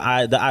people that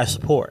I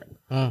support.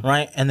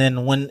 Right. And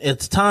then when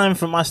it's time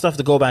for my stuff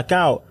to go back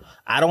out,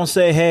 I don't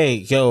say, hey,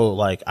 yo,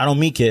 I don't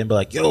meet it and be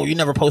like, yo, you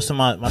never posted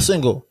my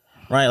single,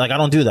 right? I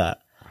don't do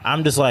that.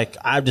 I'm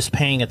just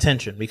paying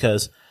attention,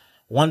 because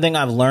one thing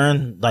I've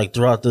learned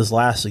throughout this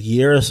last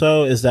year or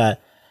so is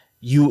that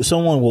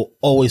someone will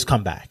always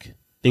come back.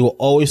 They will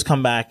always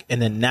come back.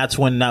 And then that's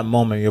when that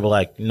moment you'll be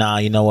like, nah,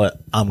 you know what?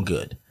 I'm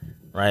good.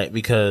 Right.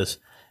 Because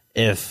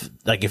if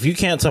you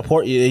can't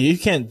support you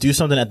can't do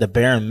something at the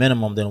bare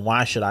minimum, then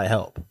why should I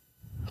help?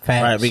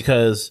 Facts. Right.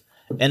 Because,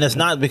 and it's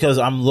not because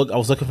I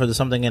was looking for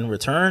something in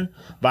return,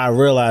 but I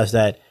realized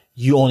that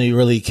you only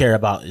really care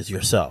about is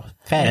yourself.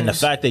 Facts. And the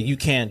fact that you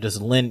can't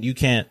just you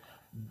can't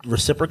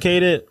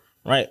reciprocate it,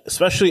 right?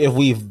 Especially if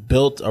we've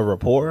built a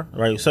rapport,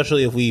 right?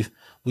 Especially if we've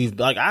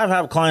I've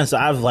had clients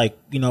that I've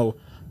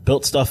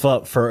built stuff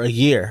up for a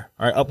year,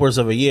 right? Upwards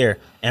of a year,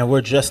 and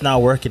we're just now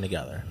working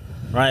together,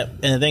 right?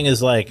 And the thing is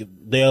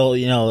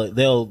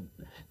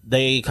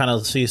they kind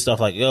of see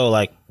stuff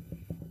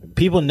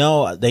people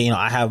know that,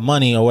 I have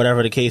money or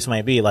whatever the case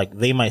might be.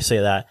 They might say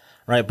that,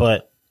 right?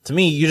 But to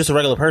me, you're just a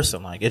regular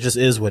person. It just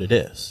is what it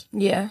is.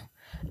 Yeah.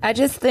 I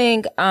just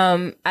think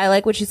I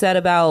like what you said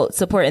about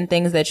supporting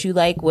things that you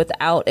like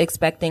without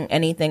expecting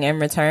anything in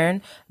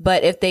return.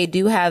 But if they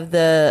do have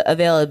the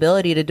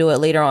availability to do it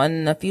later on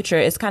in the future,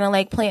 it's kind of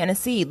like planting a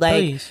seed.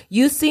 Please.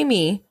 You see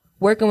me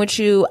working with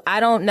you, I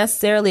don't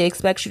necessarily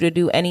expect you to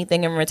do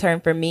anything in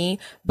return for me,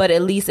 but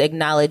at least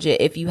acknowledge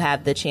it if you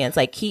have the chance.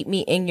 Keep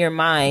me in your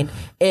mind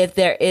if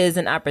there is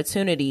an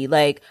opportunity.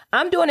 Like,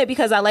 I'm doing it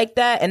because I like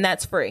that, and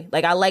that's free.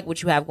 Like, I like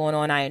what you have going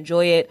on. I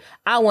enjoy it.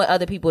 I want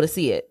other people to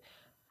see it.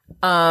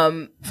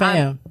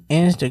 Instagram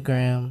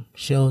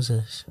shows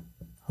us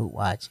who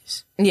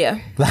watches. Yeah.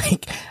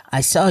 Like,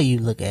 I saw you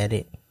look at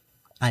it.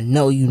 I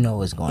know you know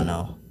what's going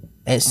on.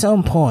 At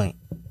some point,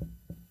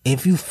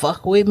 if you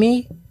fuck with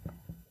me,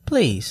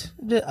 please,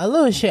 a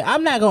little shit.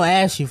 I'm not gonna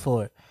ask you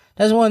for it.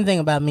 That's one thing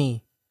about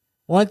me.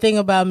 One thing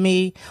about TA,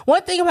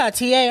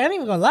 I ain't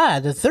even gonna lie.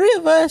 The three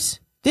of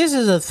us, this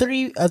is a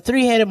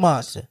three-headed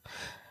monster.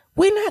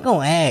 We're not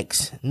gonna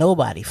ask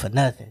nobody for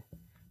nothing.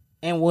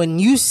 And when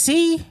you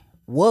see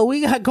what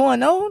we got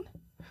going on,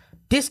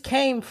 this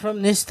came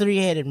from this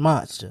three-headed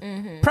monster.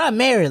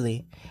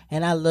 Primarily.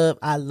 And I love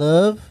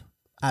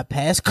our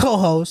past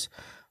co-hosts,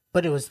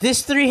 but it was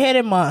this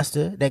three-headed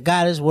monster that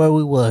got us where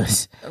we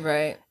was.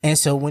 Right. And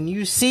so when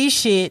you see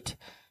shit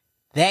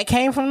that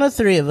came from the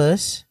three of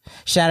us,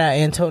 shout out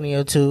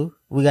Antonio too.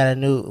 We got a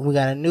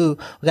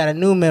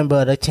new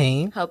member of the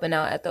team. Helping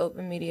out at the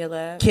Open Media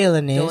Lab.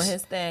 Killing this. Doing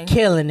his thing.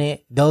 Killing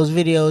it. Those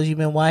videos you've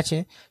been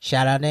watching,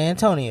 shout out to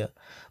Antonio.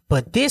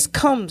 But this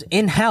comes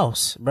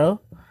in-house, bro.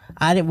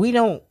 We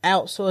don't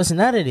outsource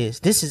none of this.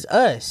 This is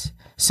us.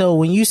 So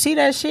when you see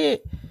that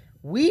shit,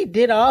 we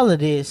did all of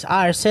this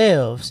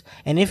ourselves.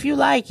 And if you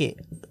like it,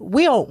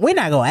 we're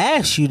not gonna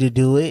ask you to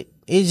do it.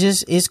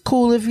 It's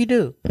cool if you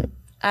do.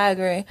 I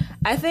agree.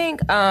 I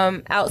think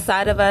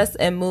outside of us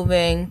and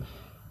moving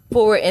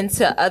forward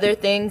into other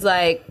things,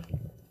 like,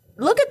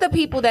 look at the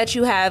people that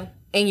you have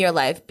in your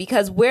life,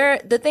 because we're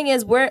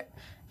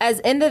as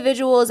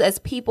individuals, as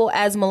people,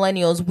 as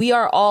millennials, we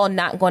are all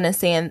not going to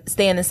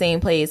stay in the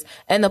same place.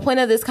 And the point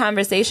of this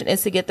conversation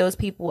is to get those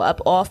people up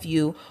off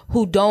you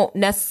who don't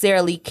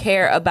necessarily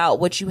care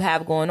about what you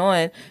have going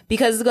on,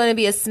 because it's going to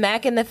be a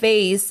smack in the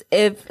face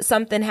if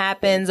something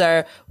happens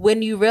or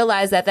when you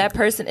realize that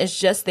person is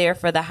just there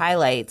for the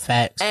highlights.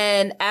 Facts.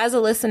 And as a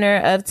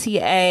listener of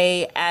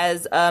TA,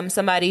 as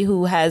somebody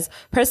who has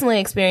personally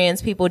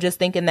experienced people just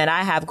thinking that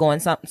I have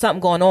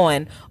something going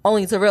on,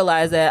 only to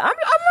realize that I'm a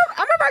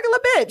regular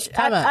bitch.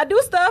 I do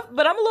stuff,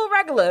 but I'm a little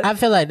regular. I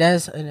feel like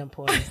that's an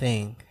important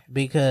thing,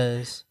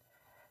 because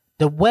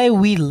the way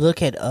we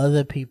look at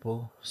other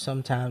people,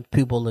 sometimes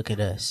people look at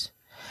us.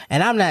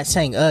 And I'm not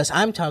saying us,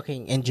 I'm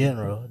talking in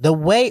general.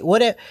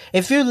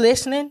 If you're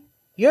listening,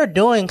 you're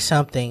doing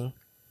something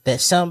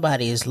that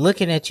somebody is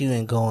looking at you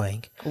and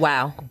going,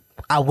 wow,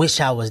 I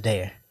wish I was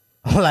there.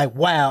 Like,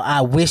 wow,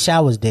 I wish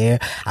I was there.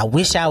 I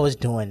wish I was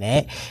doing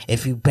that.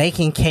 If you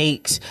baking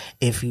cakes,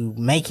 if you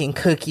making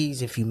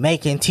cookies, if you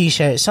making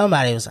t-shirts,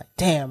 somebody was like,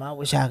 damn, I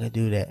wish I could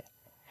do that.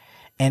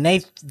 And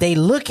they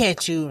look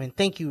at you and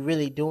think you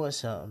really doing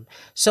something.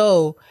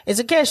 So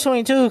it's a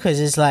catch-22, because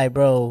it's like,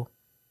 bro,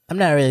 I'm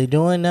not really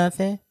doing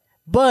nothing.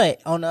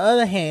 But on the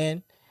other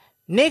hand,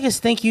 niggas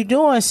think you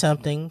doing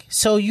something,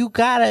 so you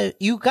gotta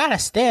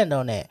stand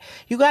on that.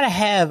 You gotta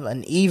have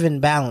an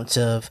even balance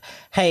of,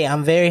 hey,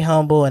 I'm very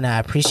humble and I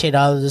appreciate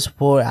all of the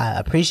support. I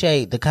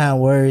appreciate the kind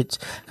words,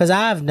 because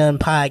I've done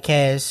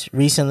podcasts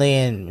recently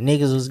and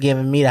niggas was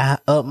giving me the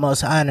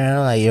utmost honor, and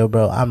I'm like, yo,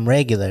 bro, I'm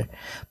regular.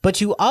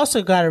 But you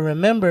also gotta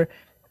remember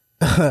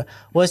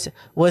what's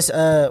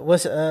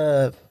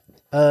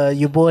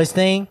your boy's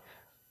thing?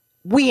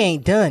 We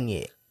ain't done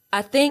yet.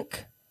 I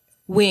think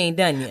we ain't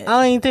done yet. I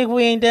don't even think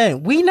we ain't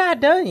done. We not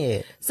done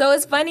yet. So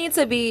it's funny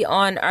to be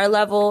on our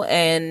level,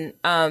 and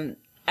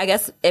I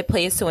guess it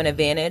plays to an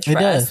advantage for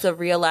us to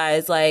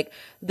realize, like,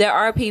 there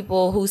are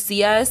people who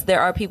see us,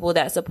 there are people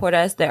that support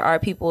us, there are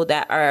people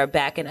that are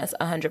backing us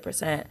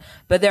 100%.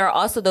 But there are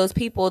also those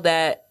people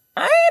that,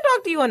 I ain't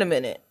talked to you in a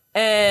minute.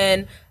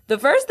 And the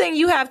first thing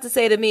you have to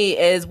say to me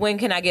is, when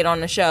can I get on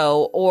the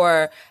show?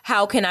 Or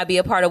how can I be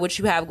a part of what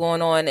you have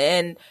going on?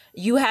 And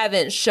you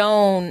haven't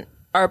shown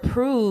or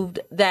proved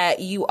that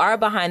you are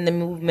behind the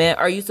movement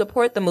or you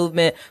support the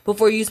movement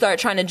before you start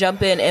trying to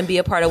jump in and be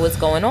a part of what's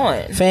going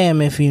on. Fam,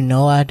 if you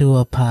know I do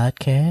a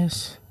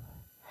podcast,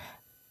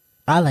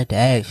 I like to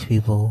ask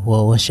people,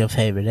 well, what's your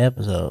favorite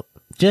episode?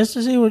 Just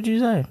to see what you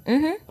say.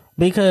 Mm-hmm.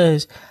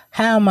 Because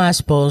how am I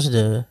supposed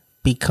to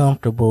be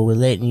comfortable with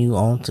letting you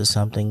onto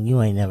something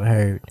you ain't never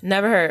heard?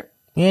 Never heard.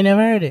 You ain't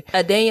never heard it.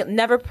 A day,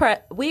 never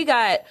we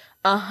got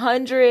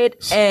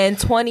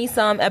 120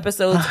 some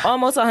episodes,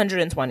 almost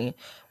 120.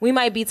 We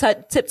might be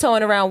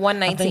tiptoeing around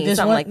 119,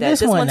 something like that.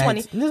 This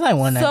 120. This is like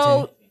 119.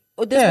 So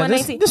this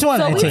 119. This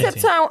 119.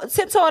 So we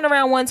tiptoeing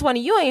around 120.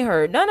 You ain't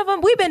heard none of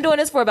them. We've been doing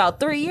this for about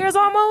 3 years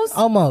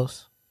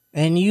almost.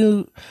 And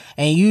you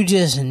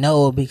just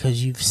know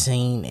because you've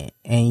seen it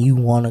and you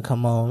want to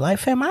come on. Like,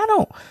 fam, I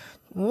don't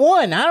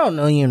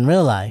know you in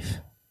real life.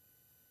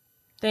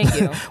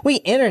 Thank you. We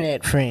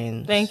internet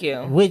friends. Thank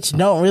you. Which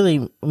don't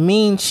really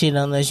mean shit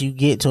unless you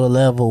get to a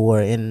level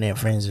where internet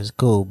friends is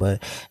cool.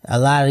 But a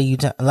lot of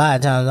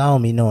times I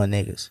don't be knowing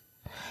niggas.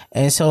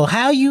 And so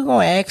how you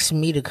gonna ask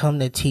me to come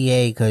to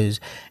TA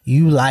because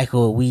you like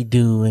what we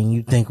do and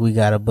you think we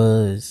got a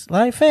buzz?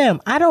 Like,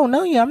 fam, I don't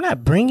know you. I'm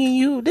not bringing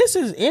you. This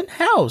is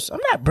in-house. I'm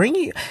not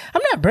bringing a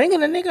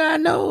nigga I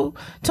know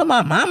to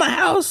my mama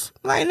house.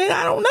 Like, nigga,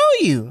 I don't know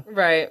you.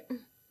 Right.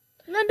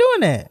 I'm not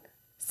doing that.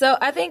 So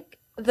I think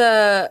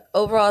the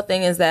overall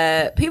thing is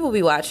that people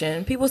be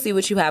watching. People see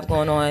what you have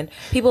going on.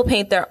 People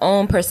paint their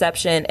own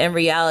perception and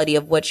reality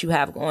of what you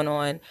have going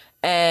on.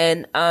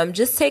 And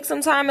just take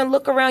some time and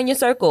look around your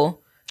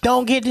circle.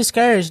 Don't get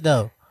discouraged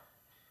though,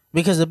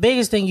 because the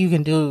biggest thing you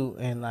can do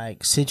in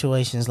like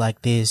situations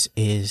like this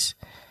is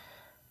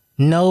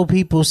know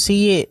people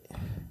see it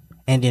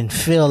and then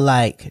feel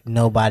like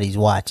nobody's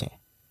watching.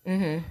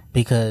 Mm-hmm.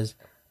 Because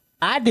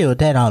I deal with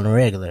that on the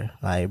regular.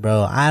 Like,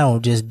 bro, I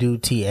don't just do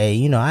TA.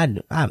 You know, I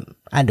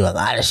do a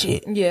lot of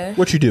shit. Yeah.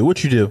 What you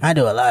do? I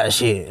do a lot of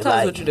shit. Tell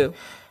us what you do.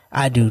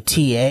 I do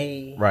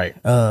TA. Right.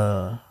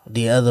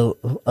 The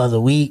other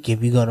week,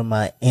 if you go to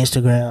my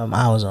Instagram,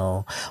 I was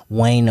on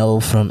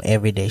Wayno from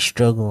Everyday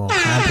Struggle on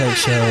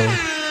Complex Show.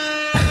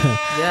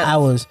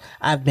 Yes.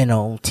 I've been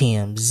on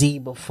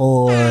TMZ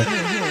before.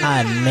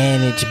 I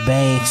manage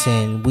banks,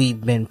 and we've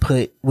been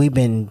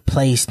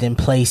placed in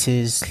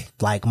places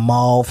like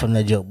Maul from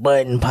the Joe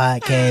Budden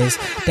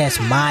podcast. That's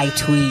my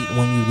tweet.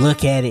 When you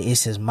look at it, it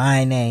says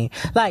my name.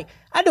 Like,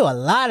 I do a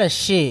lot of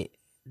shit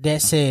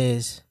that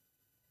says,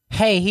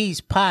 hey, he's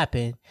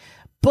popping,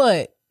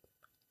 but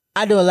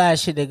I do a lot of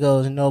shit that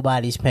goes,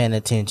 nobody's paying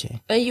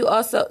attention. And you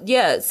also,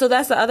 so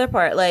that's the other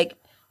part. Like,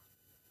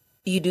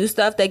 you do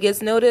stuff that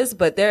gets noticed,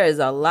 but there is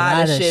a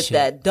lot of shit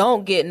that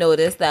don't get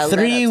noticed that led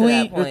up to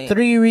that point.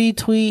 3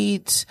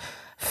 retweets,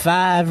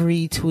 5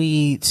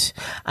 retweets.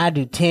 I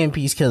do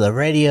 10-piece killer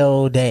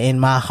radio that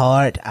in my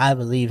heart, I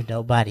believe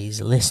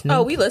nobody's listening.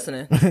 Oh, we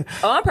listening.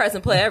 I'm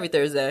pressing play every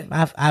Thursday.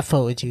 I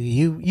fought with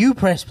you. You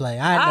press play.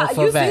 I know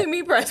for a fact. You seen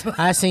me press play.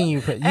 I seen you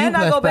press. And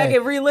I go back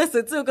and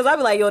re-listen too, because I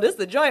be like, yo, this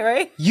the joint,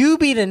 right? You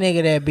be the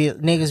nigga that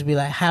niggas be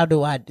like, how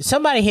do I?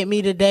 Somebody hit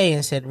me today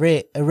and said,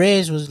 Reg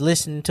was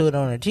listening to it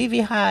on her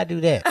TV. How I do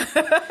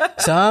that?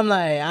 So I'm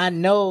like, I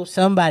know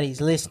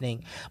somebody's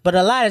listening, but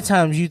a lot of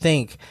times you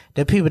think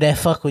the people that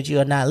fuck with you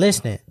are not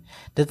listening.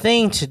 The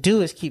thing to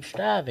do is keep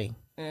striving.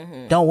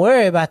 Mm-hmm. Don't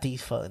worry about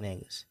these fuck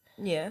niggas.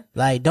 Yeah.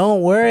 Like,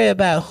 don't worry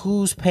about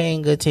who's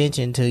paying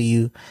attention to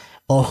you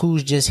or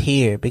who's just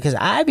here, because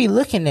I be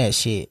looking at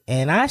shit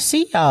and I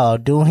see y'all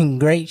doing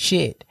great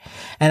shit.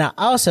 And I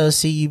also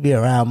see you be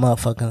around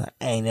motherfuckers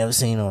I ain't never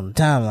seen on the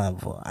timeline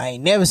before. I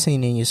ain't never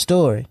seen in your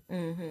story.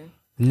 Mm-hmm.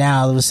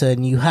 Now all of a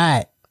sudden you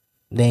hot.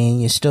 They in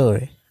your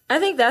story. I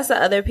think that's the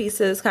other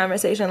piece of this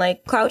conversation.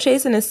 Like, clout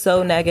chasing is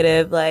so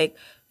negative. Like,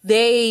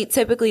 they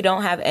typically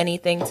don't have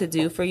anything to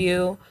do for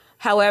you.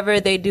 However,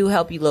 they do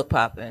help you look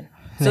popping.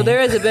 So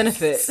there is a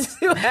benefit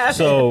to having.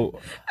 So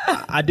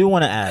I do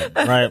want to add,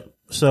 right?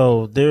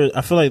 So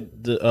I feel like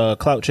the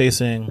clout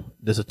chasing,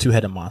 there's a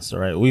two-headed monster,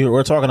 right?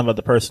 We're talking about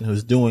the person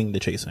who's doing the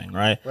chasing,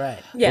 right? Right.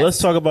 Yeah. Well, let's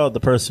talk about the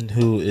person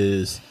who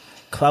is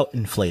clout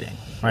inflating,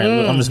 right?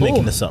 I'm just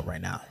making this up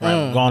right now. Right?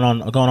 I'm going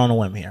on a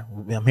whim here.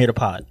 I'm here to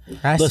pod.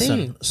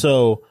 Listen,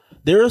 so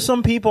there are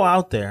some people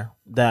out there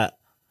that,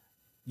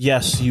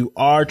 yes, you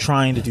are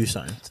trying to do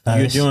something.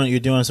 You're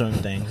doing certain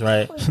things,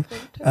 right?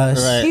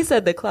 Us. He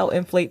said the clout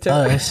inflator.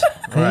 Us.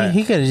 Right.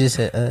 He could have just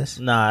said us.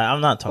 Nah,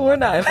 I'm not talking. We're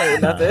about not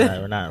inflating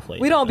nothing. We're not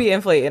inflating. We don't be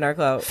inflating our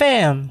clout.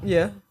 Fam.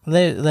 Yeah.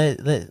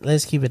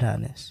 Let's keep it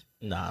honest.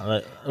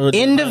 Nah.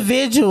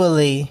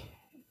 Individually,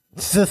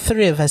 the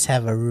three of us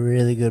have a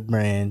really good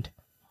brand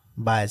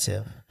by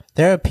itself.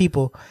 There are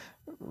people,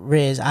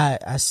 Riz, I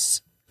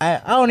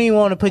don't even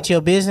want to put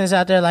your business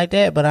out there like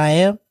that, but I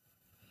am.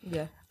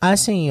 Yeah. I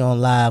seen you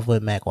on live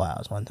with Mac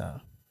Wiles one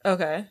time.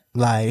 Okay.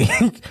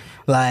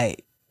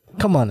 Like,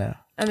 come on now.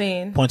 I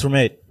mean, Points were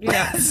made.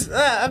 yeah.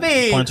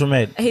 Points were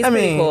made. He's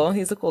pretty cool.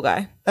 He's a cool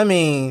guy. I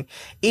mean,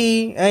 I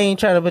ain't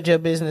trying to put your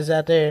business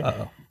out there.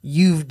 Uh-oh.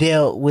 You've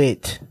dealt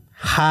with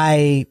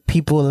high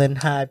people in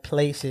high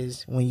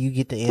places when you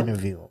get to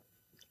interview them.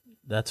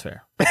 That's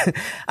fair.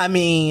 I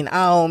mean,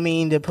 I don't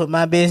mean to put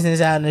my business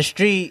out in the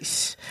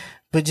streets,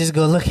 but just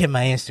go look at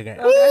my Instagram.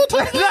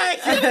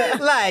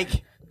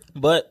 like,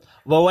 But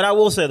what I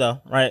will say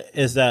though, right,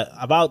 is that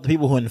about the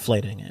people who are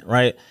inflating it,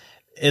 right?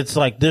 It's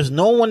like there's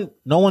no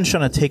one's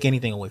trying to take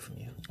anything away from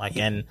you. Like,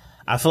 and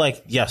I feel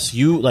like, yes,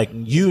 you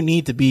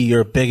need to be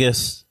your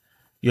biggest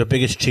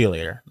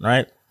cheerleader,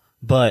 right?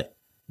 But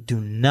do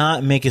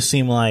not make it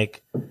seem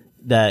like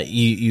that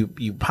you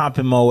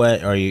popping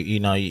Moet, or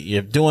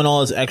you're doing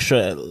all this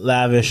extra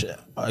lavish,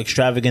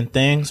 extravagant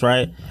things,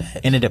 right?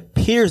 And it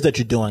appears that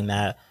you're doing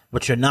that,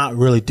 but you're not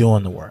really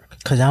doing the work.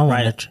 Cause I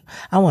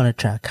want to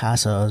try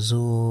Casa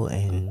Azul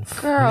and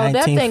Girl,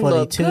 that thing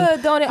look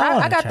good, don't it?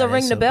 I got to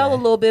ring the bell a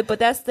little bit, but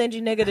that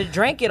stingy nigga to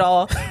drink it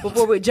all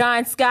before with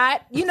John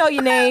Scott. You know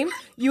your name.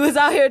 You was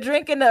out here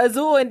drinking the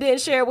Azul and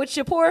didn't share it with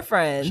your poor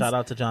friends. Shout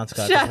out to John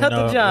Scott. Shout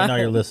out to John. We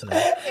know you're listening.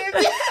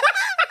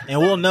 And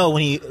we'll know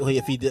when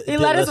if he did. He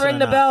let us ring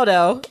the bell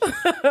though.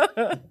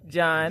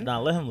 John. Nah,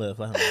 let him live.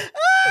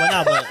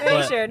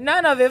 Ain't sure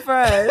none of it for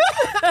us.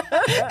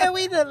 And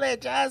we done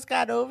let John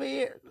Scott over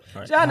here.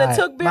 John Alright,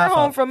 took beer my home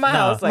fault. from my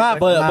house. but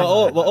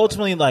fault.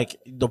 ultimately, like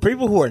the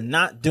people who are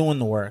not doing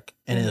the work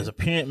and is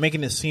appearing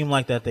making it seem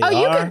like that they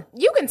are,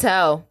 you can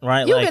tell,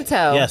 right? You Like, can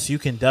tell. Yes, you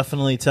can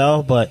definitely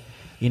tell. But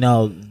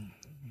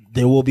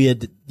there will be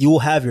you will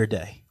have your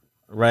day,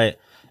 right?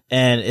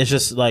 And it's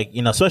just like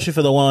especially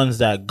for the ones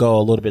that go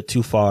a little bit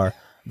too far,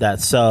 that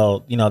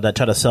sell, that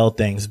try to sell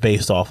things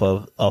based off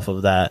of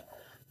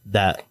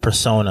that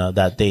persona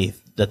that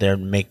they're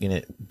making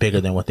it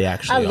bigger than what they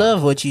actually I are.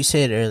 love what you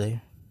said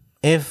earlier.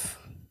 If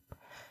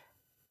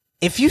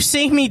you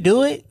see me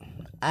do it,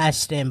 I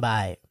stand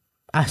by it.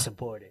 I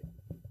support it.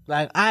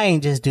 Like, I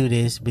ain't just do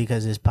this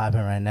because it's popping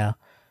right now.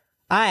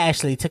 I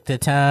actually took the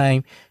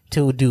time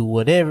to do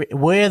whatever.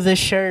 Wear the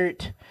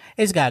shirt.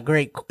 It's got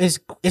great. It's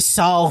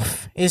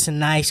soft. It's a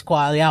nice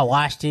quality. I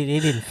watched it. It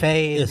didn't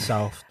fade. It's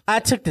soft. I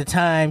took the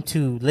time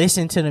to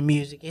listen to the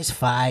music. It's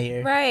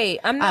fire. Right.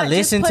 I'm not. I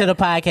listen to the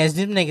podcast.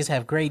 Them niggas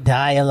have great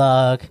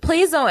dialogue.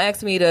 Please don't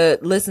ask me to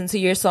listen to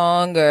your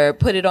song or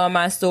put it on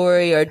my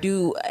story or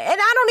do. And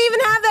I don't even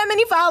have that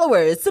many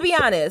followers, to be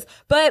honest.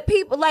 But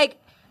people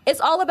it's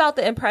all about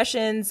the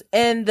impressions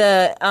and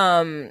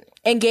the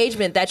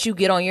engagement that you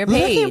get on your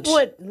page.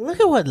 Look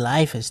at what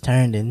life has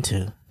turned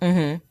into.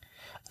 Mm-hmm.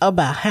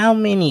 About how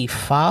many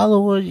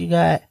followers you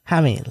got,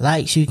 how many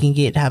likes you can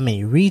get, how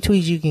many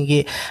retweets you can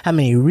get, how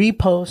many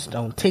reposts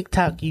on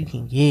TikTok you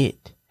can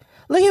get.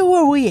 Look at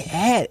where we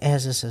at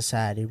as a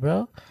society,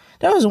 bro.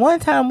 There was one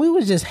time we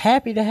was just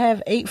happy to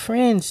have 8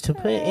 friends to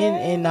put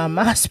in our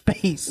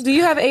MySpace. Do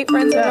you have 8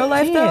 friends in real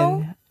life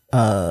though?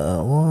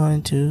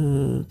 1,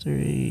 2,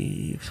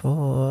 3,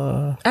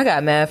 4. I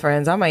got mad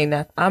friends. I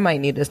might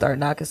need to start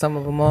knocking some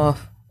of them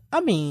off. I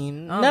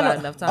mean, I don't got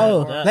enough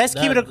time for it. let's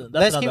keep it.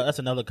 That's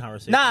another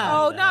conversation.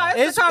 Nah. Oh no,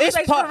 it's a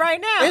conversation for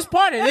right now. It's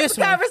part of this It's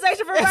a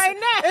conversation for right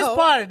now. It's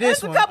part of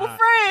this There's one. a couple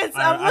friends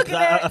I'm looking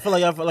at. I feel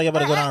like I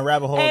better go down a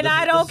rabbit hole. And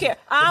I don't care.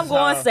 I'm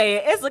going to say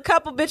it. It's a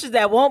couple bitches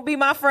that won't be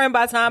my friend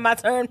by the time I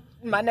turn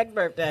my next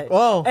birthday.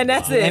 Whoa. And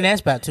that's it. And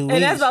that's about 2 weeks.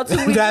 And that's about 2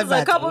 weeks. That's There's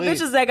a about couple 2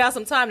 weeks. bitches that got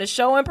some time to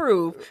show and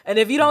prove. And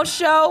if you don't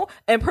show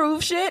and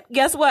prove shit,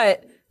 guess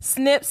what?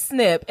 Snip,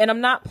 snip. And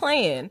I'm not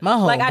playing. My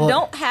I homeboy-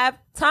 don't have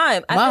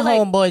time. I My feel like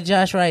homeboy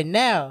Josh right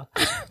now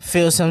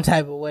feels some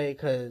type of way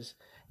because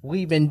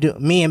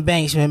me and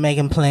Banks been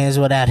making plans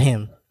without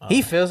him.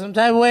 He feels some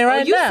type of way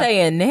right you now.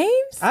 saying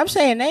names? I'm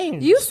saying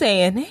names. You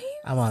saying names?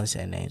 I'm only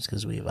saying names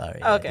because we've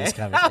already Okay. had this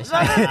conversation.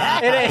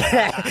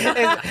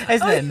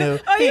 it's not new.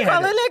 Oh, you He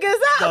calling heard it. niggas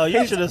out? No,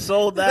 you should have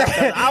sold that.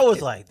 'Cause I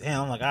was like,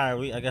 damn. I'm like, all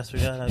right. I guess we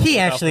got. He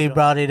actually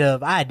brought it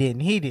up. I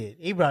didn't. He did.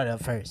 He brought it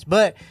up first.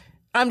 But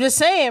I'm just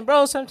saying,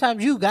 bro,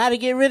 sometimes you got to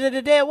get rid of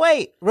the dead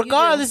weight.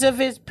 Regardless if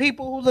it's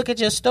people who look at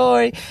your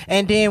story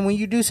and then when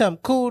you do something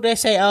cool, they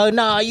say, oh,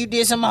 no, you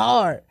did something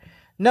hard.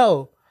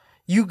 No,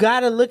 you got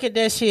to look at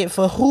that shit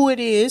for who it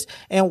is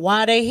and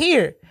why they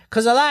here.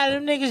 Because a lot of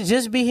them niggas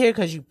just be here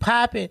because you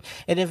popping.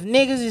 And if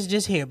niggas is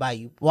just here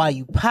while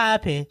you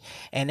popping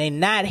and they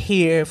not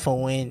here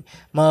for when,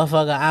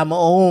 motherfucker, I'm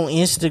on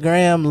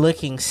Instagram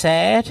looking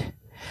sad.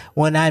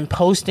 When I'm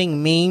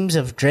posting memes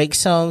of Drake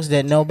songs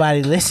that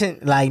nobody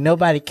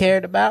nobody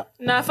cared about.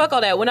 Nah, fuck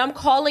all that. When I'm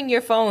calling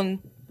your phone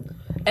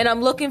and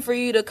I'm looking for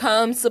you to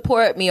come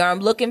support me, or I'm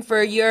looking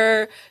for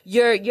your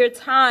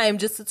time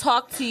just to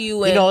talk to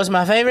you, and You know what's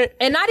my favorite?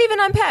 and not even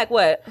unpack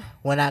what.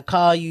 When I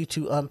call you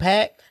to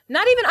unpack.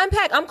 Not even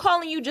unpack. I'm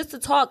calling you just to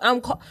talk.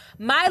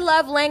 My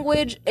love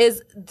language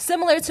is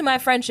similar to my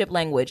friendship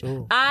language.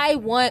 Ooh. I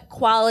want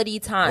quality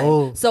time.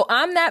 Ooh. So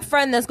I'm that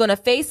friend that's going to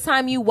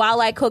FaceTime you while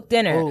I cook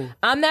dinner. Ooh.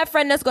 I'm that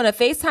friend that's going to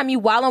FaceTime you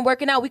while I'm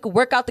working out. We could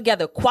work out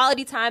together.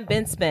 Quality time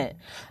been spent.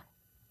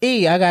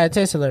 I got a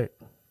text alert.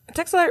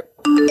 Text alert.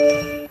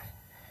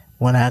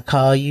 When I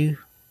call you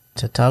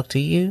to talk to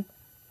you,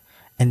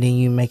 and then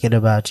you make it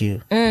about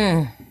you.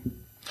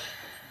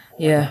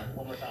 Yeah.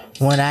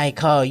 When I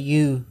call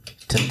you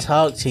to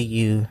talk to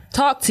you,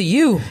 Talk to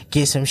you.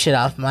 get some shit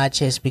off my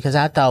chest because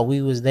I thought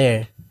we was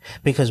there.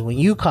 Because when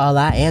you call,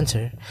 I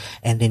answer,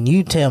 and then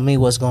you tell me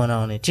what's going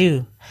on at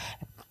you.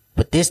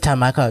 But this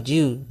time I called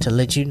you to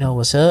let you know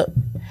what's up,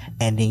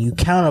 and then you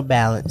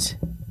counterbalance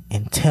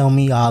and tell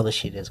me all the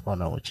shit that's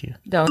going on with you.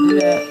 Don't do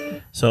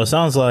that. So it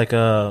sounds like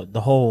the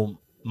whole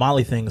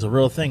Molly thing is a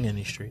real thing in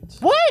these streets.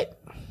 What?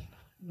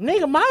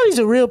 Nigga, Molly's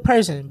a real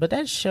person, but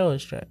that show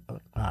is straight. All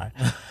right.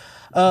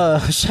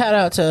 Shout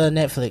out to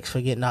Netflix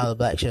for getting all the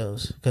black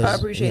shows. I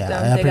appreciate them.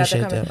 I They got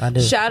appreciate that coming. them. I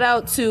do. Shout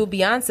out to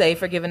Beyonce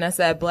for giving us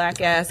that Black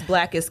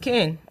is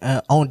King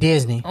On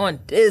Disney. on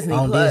Disney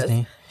On Plus.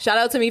 Disney. Shout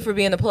out to me for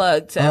being the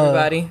plug to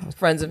everybody,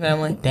 friends and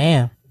family.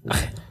 Damn.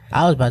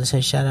 I was about to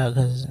say shout out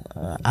because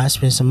I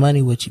spent some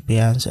money with you,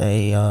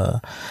 Beyonce.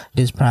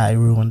 This probably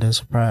ruined the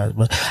surprise,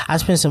 but I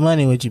spent some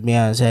money with you,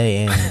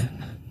 Beyonce,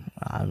 and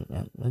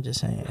I'm just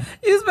saying.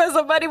 You spent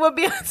some money with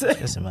Beyonce.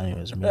 Spent some money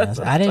with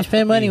Beyonce. I didn't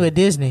spend money with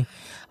Disney.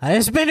 I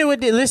didn't spend it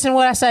with this. Listen to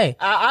what I say.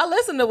 I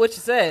listened to what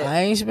you said.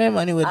 I ain't spend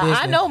money with this.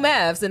 I know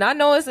maths, and I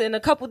know it's in a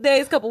couple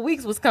days, couple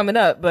weeks was coming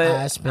up, but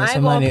I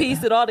ain't gonna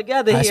piece it all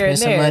together here and there. I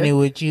spent some money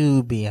with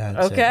you,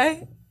 Beyonce.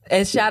 Okay,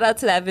 and shout out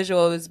to that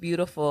visual; it was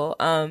beautiful.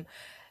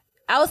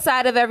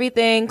 Outside of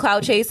everything,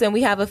 cloud chasing,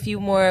 we have a few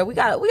more. We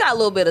got a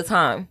little bit of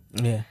time.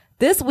 Yeah,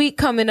 this week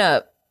coming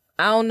up.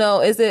 I don't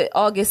know. Is it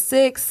August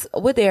 6th?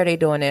 What day are they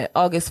doing it?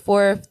 August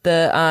 4th.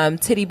 The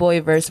Titty Boy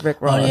versus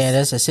Rick Ross. Oh yeah,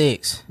 that's a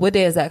 6. What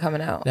day is that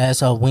coming out?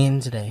 That's a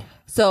Wednesday.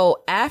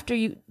 So after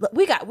we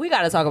got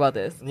to talk about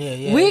this.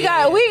 Yeah. We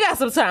got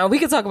some time. We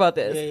can talk about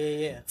this.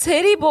 Yeah.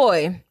 Titty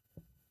Boy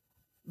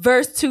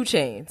versus 2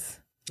 Chainz.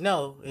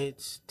 No,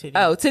 it's Titty.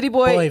 Oh, Titty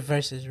Boy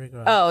versus Rick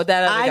Ross. Oh,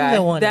 that other guy. I'm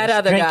the one that that's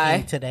other guy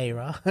drinking today,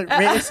 Ross.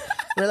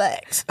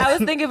 Relax. I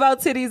was thinking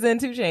about titties and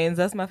 2 Chainz.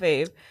 That's my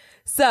fave.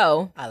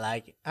 So I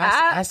like it.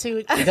 I see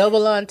what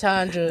double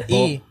entendre.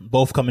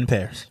 Both come in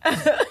pairs.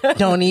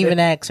 Don't even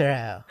ask her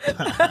how.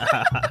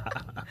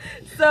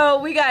 So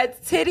we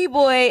got Titty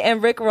Boy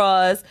and Rick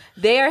Ross.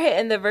 They are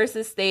hitting the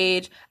Versus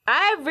stage.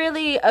 I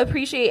really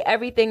appreciate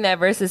everything that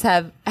Versus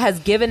has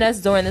given us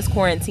during this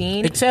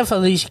quarantine. Except for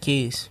Alicia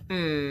Keys.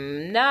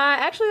 Nah,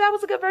 actually that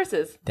was a good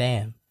Versus.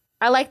 Damn.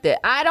 I liked it.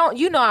 I don't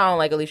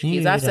like Alicia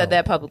Keys. I've said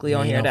that publicly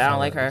on here that I don't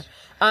like her.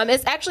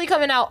 It's actually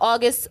coming out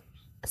August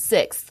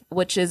 6th,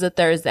 which is a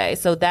Thursday.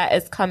 So that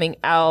is coming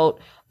out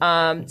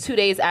 2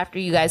 days after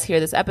you guys hear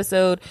this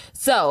episode.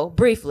 So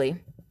briefly,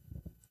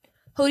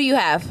 who do you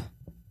have?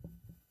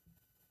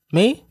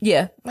 Me?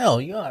 Yeah. Oh,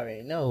 you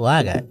already know who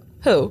I got.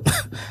 Who?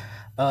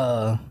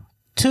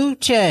 2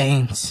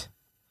 Chainz.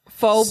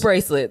 4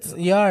 bracelets.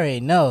 You already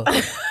know.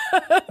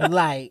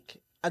 Like,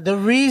 the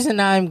reason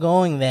I'm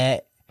going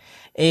that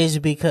is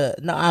because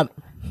I'm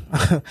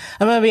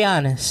gonna be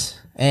honest.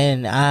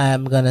 And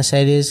I'm gonna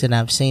say this, and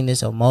I've seen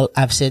this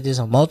I've said this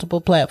on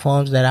multiple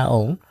platforms that I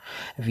own.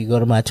 If you go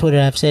to my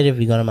Twitter, I've said it. If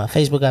you go to my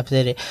Facebook, I've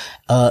said it.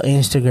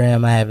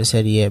 Instagram, I haven't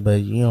said it yet,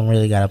 but you don't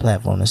really got a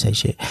platform to say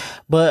shit.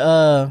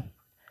 But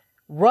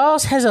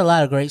Ross has a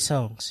lot of great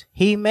songs.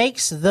 He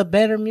makes the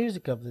better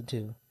music of the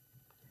two.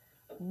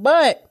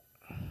 But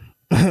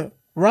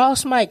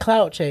Ross might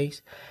clout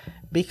chase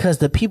because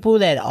the people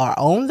that are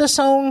on the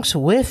songs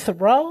with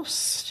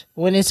Ross,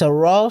 when it's a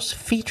Ross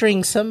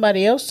featuring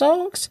somebody else's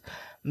songs,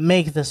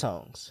 make the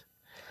songs.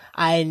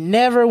 I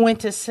never went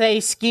to say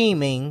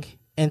scheming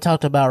and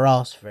talked about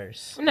Ross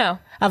first. No.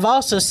 I've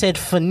also said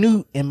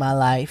Fanute in my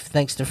life,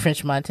 thanks to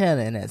French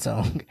Montana in that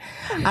song.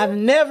 I've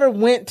never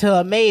went to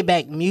a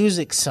Maybach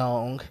Music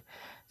song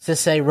to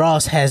say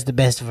Ross has the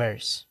best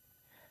verse.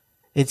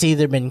 It's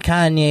either been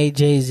Kanye,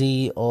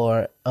 Jay-Z,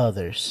 or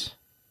others.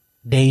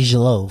 Dej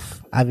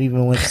Loaf. I've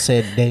even went to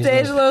say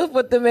Dej Loaf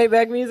with the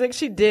Maybach Music.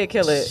 She did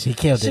kill it. She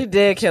killed it. She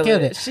did kill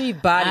it. She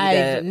bodied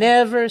it. I've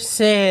never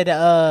said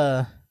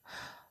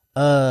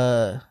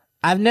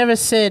I've never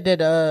said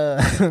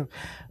that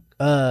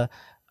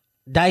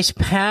Diced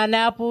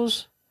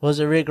Pineapples was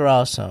a Rick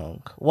Ross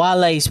song.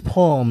 Wale's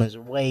Poem is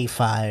way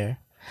fire.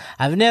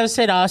 I've never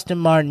said Austin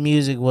Martin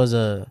Music was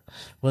a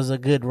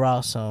good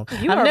Ross song.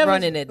 You are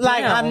running it down.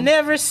 Like, I've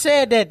never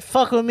said that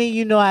Fuck With Me,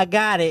 You Know I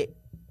Got It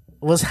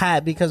was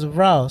hot because of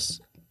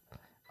Ross.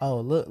 Oh,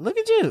 look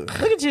at you.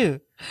 Look at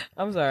you.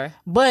 I'm sorry.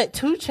 But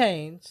 2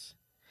 Chainz,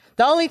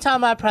 the only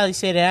time I probably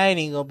said it, I ain't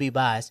even gonna be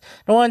biased.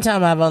 The one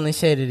time I've only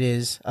said it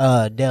is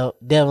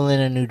Devil in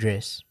a New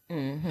Dress.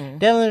 Mm-hmm.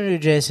 Devil in a New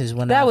Dress is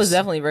when that was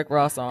definitely Rick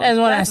Ross song. That's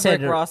when I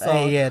said Rick Ross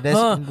song. Yeah,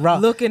 that's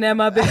Ross. Looking at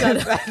my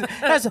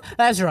bitch.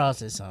 that's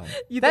Ross's song.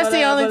 That's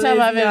the only time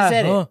I've ever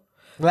said it. Like,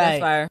 that's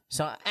fire.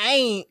 So I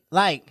ain't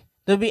like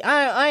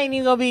I ain't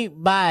even gonna be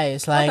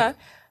biased. Like, okay.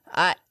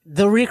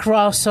 The Rick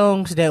Ross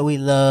songs that we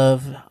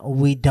love,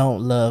 we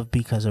don't love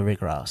because of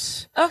Rick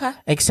Ross. Okay.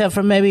 Except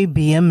for maybe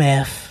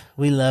BMF.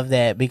 We love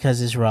that because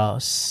it's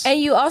Ross. And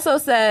you also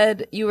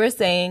said, you were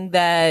saying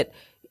that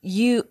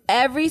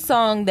every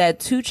song that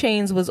 2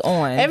 Chainz was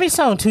on. Every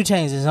song 2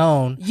 Chainz is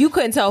on. You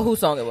couldn't tell whose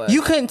song it was.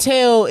 You couldn't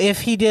tell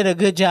if he did a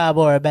good job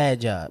or a bad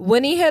job.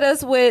 When he hit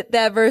us with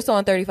that verse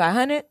on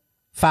 3500.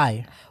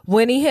 Fire.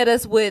 When he hit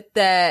us with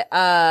that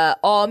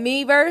All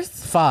Me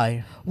verse.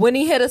 Fire. When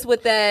he hit us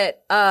with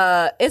that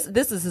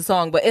this is a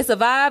song, but It's a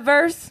Vibe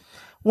verse.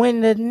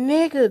 When the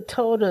nigga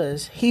told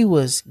us he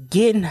was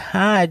getting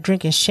high,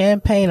 drinking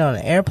champagne on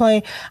an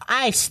airplane,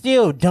 I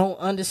still don't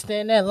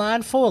understand that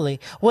line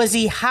fully. Was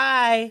he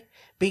high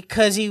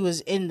because he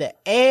was in the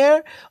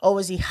air, or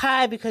was he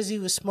high because he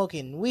was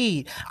smoking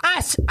weed?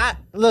 I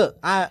still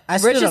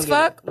Rich as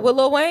fuck with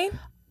Lil Wayne?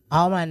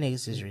 All my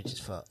niggas is rich as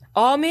fuck.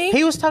 All me?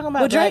 He was talking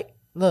about Drake.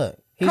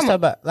 He was talking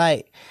about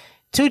like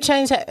 2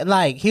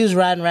 Chainz he was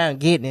riding around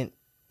getting it.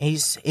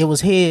 It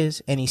was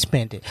his and he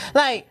spent it.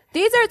 Like,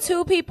 these are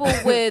 2 people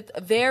with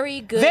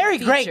very good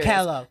great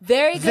catalog.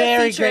 Very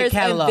good features great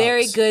catalogs. And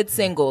very good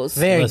singles.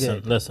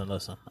 Listen.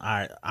 All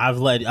right, I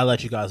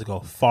let you guys go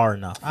far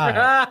enough. All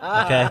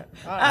right. Okay?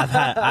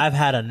 I've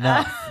had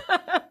enough.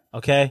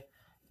 Okay?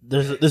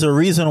 There's a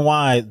reason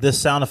why this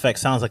sound effect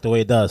sounds like the way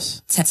it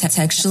does.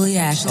 Textually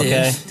active.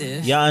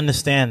 Okay? Y'all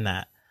understand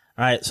that.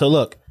 All right, so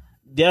look,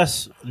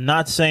 yes,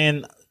 not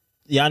saying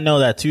Yeah, I know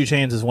that 2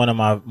 Chainz is one of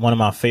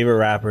my favorite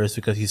rappers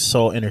because he's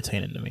so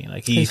entertaining to me.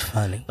 Like He's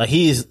funny. Like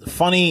he's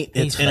funny.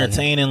 He's It's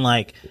entertaining.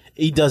 Like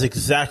he does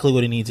exactly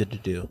what he needs it to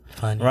do.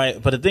 Funny.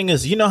 Right. But the thing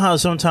is, you know how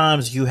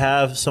sometimes you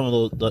have some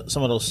of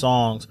those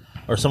songs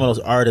or some of those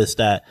artists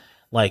that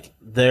like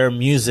their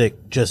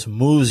music just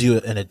moves you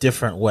in a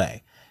different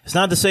way. It's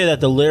not to say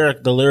that the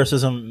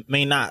lyricism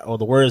may not, or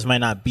the words may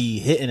not be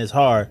hitting as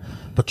hard,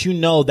 but you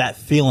know that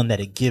feeling that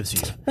it gives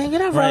you. Man,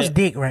 get off Right. Ross'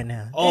 dick right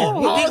now. Oh,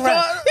 Damn,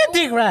 your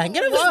dick right.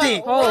 Get off his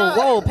dick.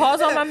 Whoa,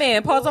 pause on my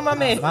man. Pause on my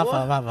man. My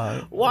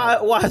fault.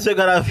 Why is it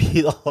gotta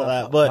be all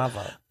that? But My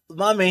fault.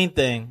 my main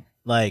thing,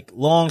 like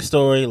long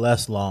story,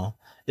 less long,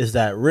 is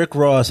that Rick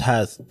Ross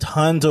has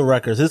tons of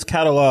records. His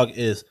catalog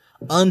is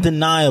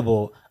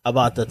undeniable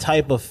about the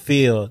type of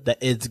feel that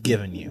it's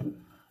giving you.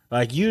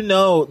 Like, you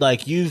know,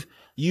 like you've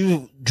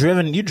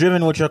driven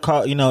with your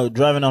car, you know,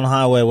 driving on the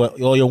highway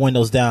with all your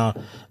windows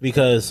down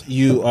because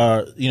you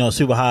are, you know,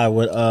 super high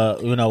with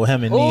with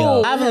him and Neo.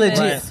 Ooh.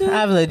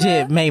 I've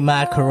legit made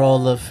my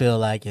Corolla feel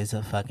like it's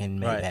a fucking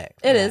Maybach. Right.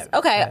 It is.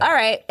 Okay, all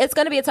right. It's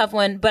gonna be a tough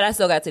one, but I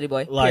still got Titty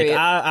Boy. Like period.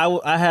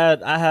 I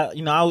had,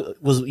 you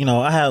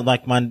know, I had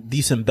like my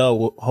decent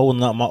belt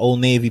holding up my Old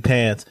Navy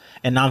pants,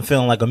 and I'm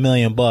feeling like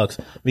 $1,000,000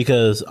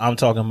 because I'm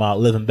talking about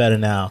living better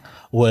now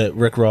with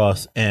Rick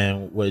Ross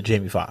and with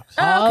Jamie Foxx.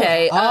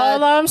 Okay.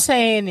 All I'm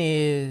saying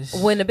is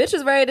When the bitch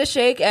is ready to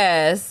shake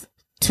ass,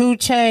 2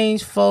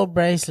 Chainz, 4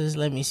 bracelets.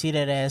 Let me see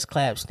that ass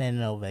clap,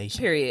 standing ovation.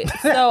 period.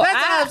 So all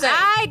I'm saying.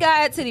 I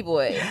got Titty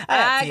Boy.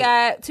 I Titty.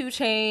 got 2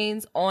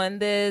 Chainz on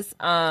this.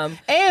 And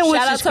which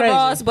shout out is to crazy.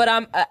 Ross, but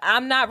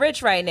I'm not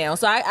rich right now.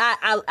 So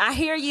I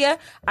hear you.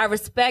 I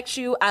respect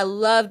you. I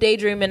love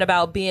daydreaming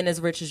about being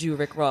as rich as you,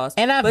 Rick Ross.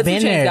 And I've but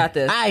been 2 Chainz there. got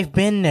this. I've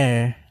been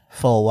there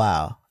for a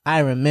while.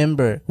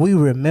 We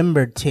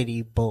remember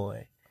Titty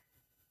Boy.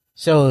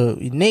 So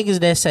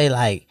niggas that say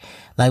like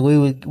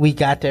we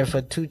got there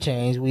for 2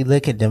 Chainz, we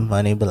look at them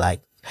funny, but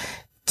like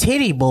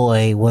Titty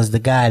Boy was the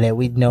guy that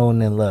we'd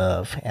known and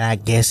loved. And I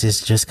guess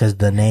it's just cause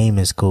the name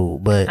is cool,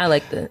 but I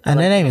like the. and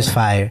the name is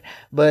fire.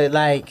 But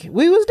like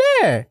we was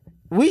there.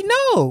 We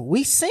know.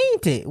 We seen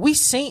it. We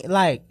seen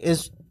like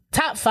it's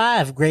top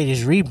 5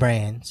 greatest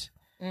rebrands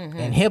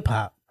in hip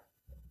hop.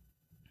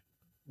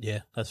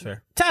 Yeah, that's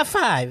fair. Top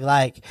 5.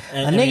 Like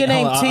And, a nigga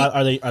named hold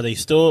on, T. are they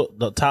still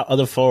the top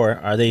other 4?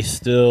 Are they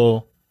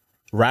still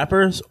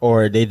rappers,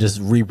 or they just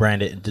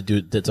rebranded to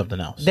did something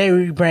else? They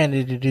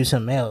rebranded to do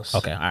something else.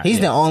 Okay, all right, he's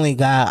yeah. the only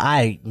guy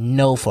I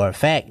know for a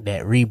fact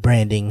that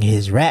rebranding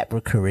his rapper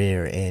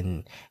career,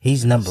 and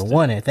he's number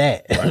 1 at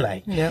that.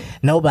 Like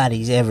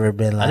nobody's ever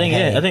been like. I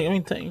hey,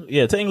 think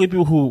technically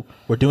people who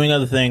were doing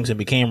other things and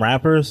became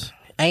rappers,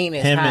 ain't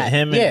as him hot.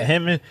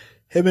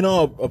 and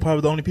all are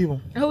probably the only people.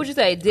 Who would you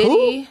say?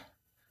 Diddy?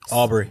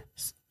 Aubrey.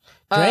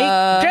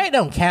 Drake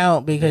don't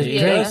count because He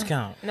Drake does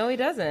count. No, he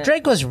doesn't.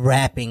 Drake was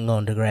rapping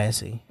on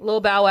Degrassi.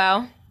 Lil Bow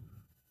Wow.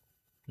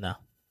 No.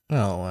 I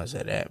don't want to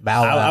say that.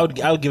 Bow Wow.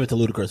 I would give it to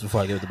Ludacris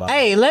before I give it to Bob.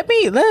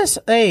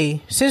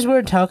 Hey, since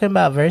we're talking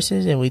about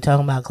verses and we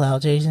talking about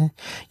cloud chasing,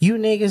 you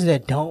niggas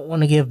that don't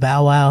want to give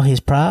Bow Wow his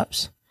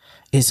props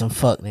is some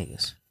fuck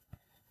niggas.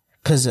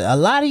 Cause a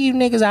lot of you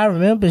niggas, I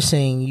remember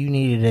saying you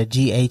needed a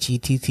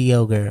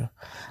GHETTO girl.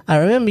 I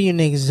remember you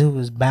niggas who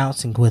was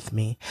bouncing with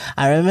me.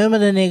 I remember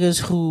the niggas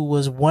who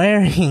was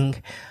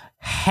wearing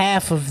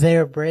half of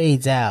their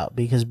braids out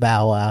because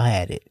Bow Wow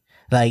had it.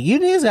 Like, you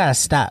niggas gotta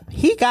stop.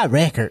 He got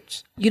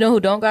records. You know who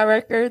don't got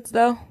records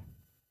though?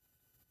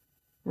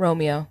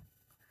 Romeo.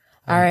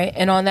 All right.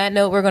 And on that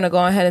note, we're gonna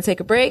go ahead and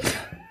take a break.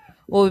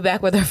 We'll be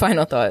back with our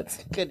final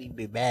thoughts. Couldn't even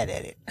be mad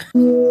at it.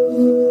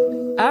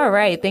 All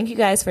right. Thank you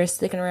guys for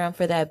sticking around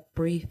for that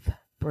brief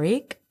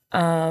break.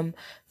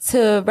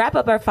 To wrap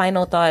up our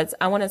final thoughts,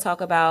 I want to talk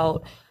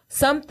about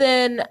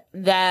something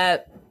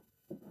that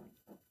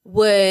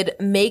would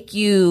make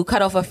you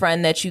cut off a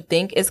friend that you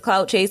think is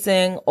clout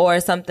chasing, or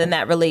something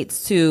that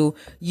relates to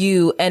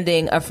you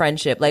ending a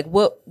friendship. Like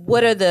what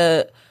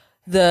are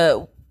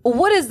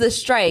what is the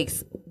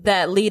strikes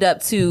that lead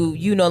up to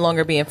you no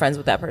longer being friends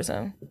with that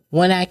person?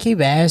 When I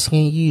keep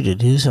asking you to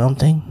do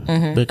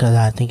something because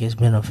I think it's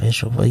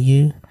beneficial for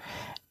you,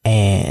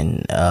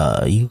 and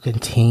you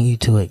continue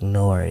to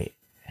ignore it.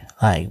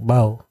 Like,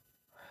 bro,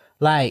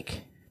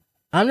 like,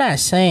 I'm not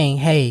saying,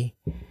 hey,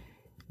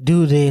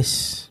 do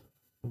this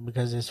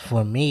because it's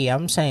for me.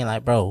 I'm saying,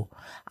 like, bro,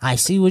 I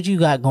see what you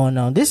got going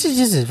on. This is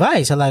just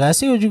advice. Like, I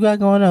see what you got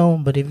going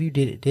on, but if you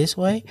did it this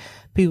way,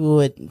 people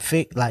would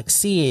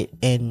see it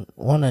and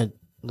want to,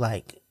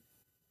 like,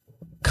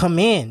 come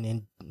in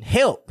and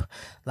help.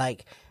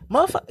 Like,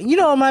 motherfucker, you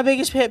know what my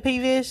biggest pet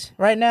peeve is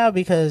right now?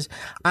 Because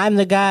I'm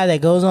the guy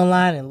that goes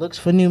online and looks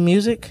for new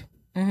music.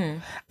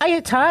 I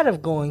get tired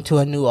of going to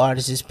a new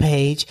artist's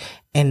page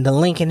and the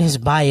link in his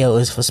bio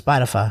is for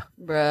Spotify.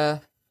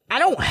 Bruh. I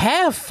don't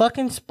have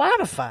fucking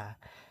Spotify.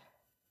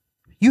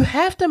 You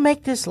have to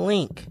make this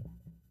link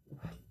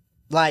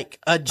like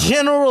a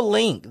general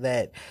link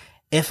that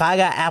If I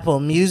got Apple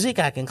Music,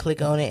 I can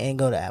click on it and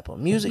go to Apple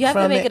Music. You have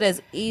from to make it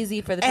as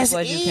easy for the people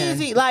as you can.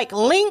 easy. Like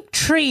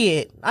Linktree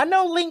it. I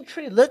know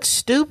Linktree looks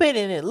stupid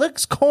and it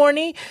looks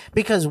corny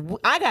because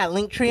I got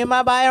Linktree in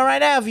my bio right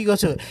now. If you go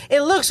to it,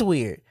 it looks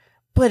weird.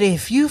 But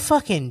if you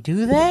fucking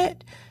do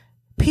that,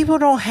 people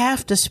don't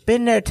have to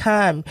spend their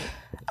time.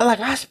 Like,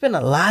 I spend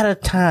a lot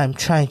of time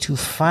trying to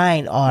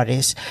find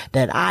artists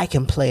that I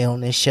can play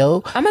on this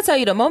show. I'm gonna tell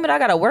you, the moment I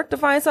gotta work to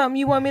find something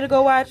you want me to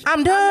go watch,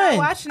 I'm done. I'm not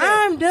watching it.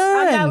 I'm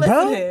done, I'm not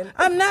bro. listening.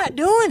 I'm not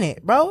doing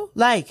it, bro.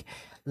 Like,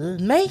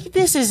 make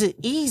this as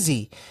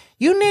easy.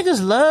 You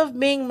niggas love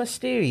being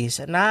mysterious,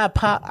 and I'm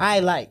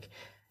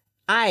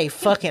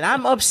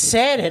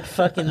upset at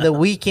fucking The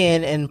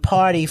Weeknd and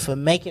Party for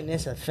making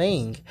this a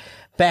thing.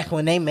 Back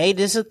when they made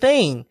this a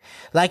thing.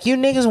 Like, you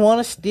niggas want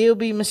to still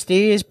be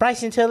mysterious.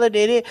 Bryson Tiller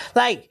did it.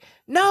 Like,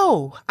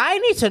 no. I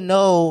need to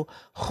know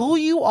who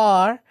you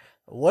are,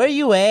 where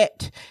you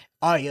at.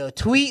 Are your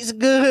tweets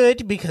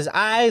good? Because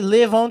I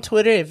live on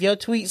Twitter. If your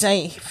tweets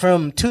ain't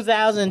from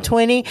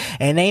 2020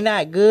 and they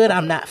not good,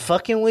 I'm not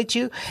fucking with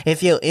you.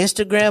 If your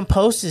Instagram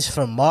post is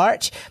from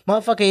March,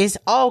 motherfucker, it's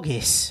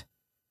August.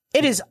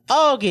 It is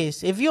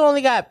August. If you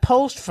only got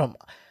posts from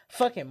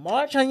fucking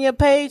March on your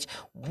page,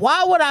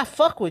 why would I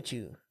fuck with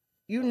you?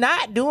 You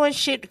not doing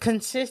shit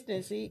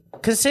consistent.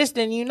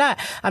 You not.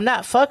 I'm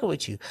not fucking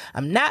with you.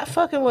 I'm not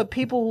fucking with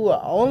people who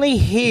are only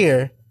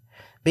here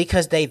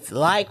because they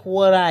like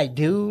what I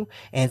do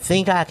and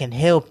think I can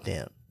help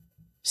them.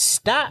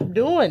 Stop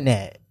doing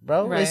that,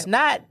 bro. Right. It's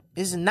not.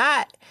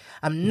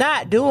 I'm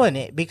not doing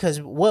it because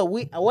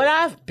what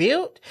I've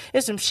built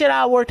is some shit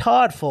I worked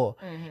hard for.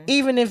 Mm-hmm.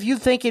 Even if you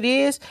think it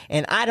is,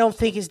 and I don't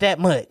think it's that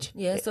much.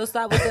 Yeah, so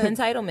stop with the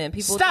entitlement.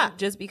 People Stop. think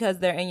just because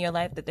they're in your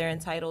life that they're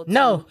entitled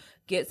No. to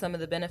get some of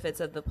the benefits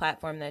of the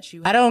platform that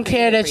you I don't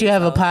care created that for you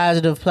have a yourself.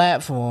 positive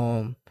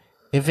platform.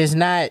 If it's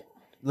not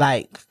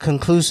like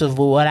conclusive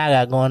with what I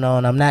got going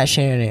on, I'm not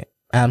sharing it.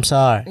 I'm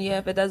sorry. Yeah,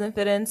 if it doesn't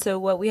fit into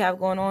what we have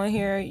going on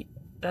here,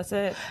 that's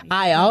it.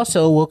 I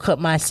also will cut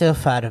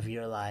myself out of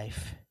your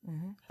life.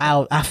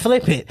 I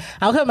flip it.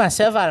 I'll cut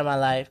myself out of my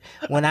life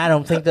when I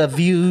don't think the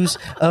views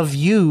of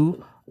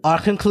you are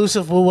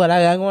conclusive with what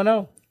I got going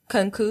on.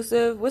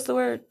 Conclusive? What's the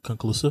word?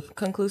 Conclusive.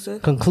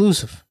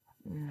 Conclusive.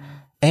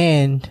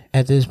 And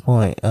at this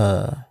point,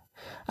 I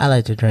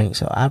like to drink,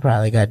 so I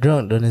probably got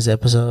drunk during this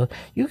episode.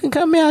 You can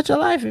cut me out your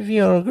life if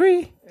you don't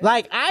agree.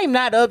 Like, I'm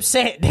not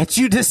upset that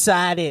you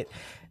decided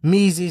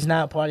Meezy's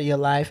not part of your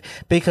life,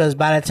 because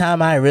by the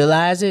time I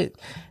realize it,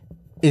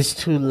 it's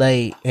too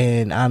late,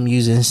 and I'm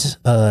using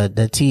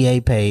the TA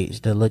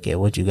page to look at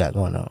what you got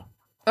going on.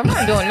 I'm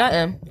not doing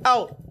nothing.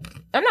 Oh,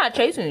 I'm not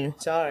chasing you.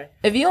 sorry.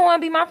 If you don't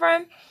want to be my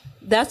friend,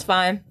 that's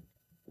fine.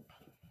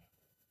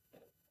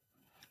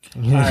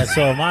 All right,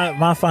 so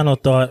my final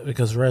thought,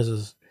 because Rez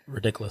is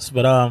ridiculous,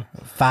 but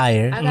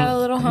Fire. I got a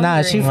little hungry.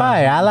 Nah, she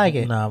fire. I like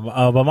it.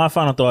 but my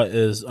final thought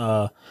is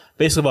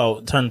basically about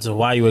in terms of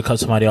why you would cut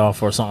somebody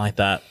off or something like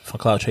that for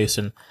cloud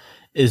chasing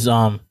is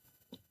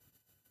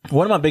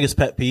one of my biggest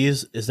pet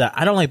peeves is that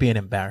I don't like being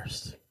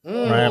embarrassed.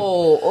 Right?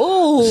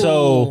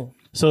 Oh,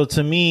 So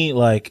to me,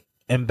 like,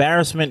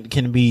 embarrassment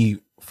can be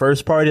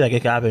first party, like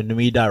it can happen to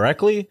me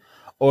directly,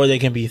 or they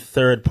can be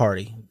third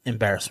party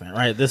embarrassment,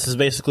 right? This is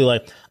basically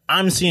like,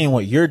 I'm seeing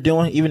what you're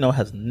doing, even though it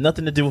has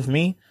nothing to do with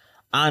me.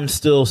 I'm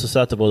still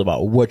susceptible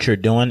about what you're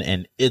doing,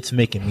 and it's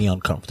making me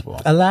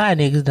uncomfortable. A lot of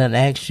niggas done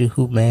asked you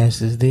who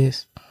mans is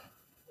this,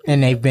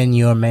 and they've been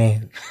your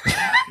man.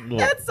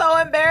 that's so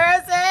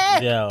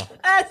embarrassing. Yeah.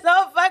 That's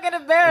so fucking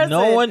embarrassing.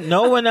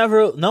 No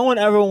one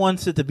ever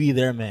wants it to be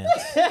their man.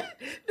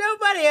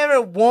 Nobody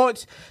ever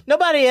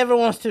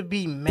wants to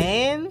be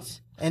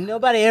mans, and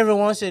nobody ever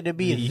wants it to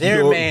be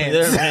their man.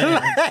 Their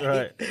man.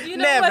 Right. You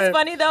know Never. what's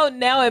funny though?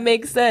 Now it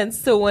makes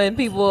sense to when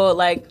people,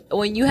 like,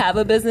 when you have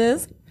a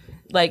business,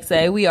 like,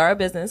 say we are a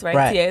business, right?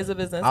 Right. TA is a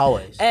business.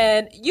 Always.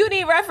 And you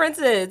need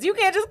references. You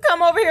can't just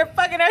come over here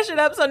fucking that shit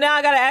up. So now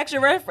I got to ask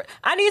your reference.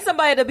 I need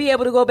somebody to be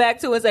able to go back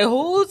to and say,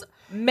 whose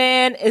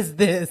man is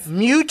this?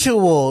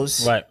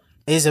 Mutuals Right.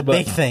 is a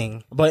big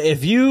thing. But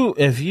if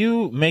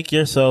you make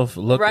yourself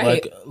look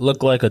Right.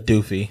 like a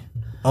doofy,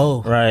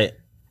 Oh, right?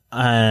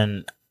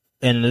 And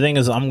the thing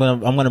is, I'm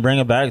gonna bring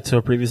it back to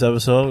a previous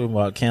episode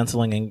about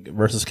canceling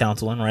versus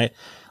counseling, right?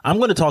 I'm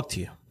gonna talk to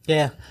you,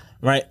 yeah.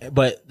 right?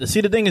 But the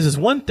thing is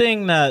one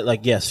thing that,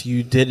 like, yes,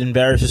 you did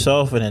embarrass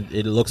yourself, and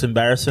it looks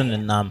embarrassing,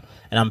 and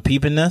I'm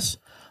peeping this.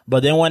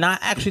 But then when I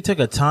actually took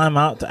a time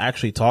out to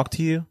actually talk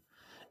to you,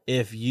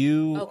 if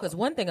you Oh, because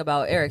one thing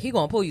about Eric, he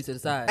gonna pull you to the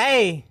side.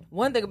 Hey,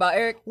 One thing about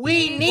Eric,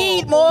 we he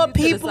need gonna pull more you to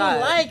the people side.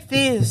 like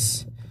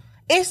this.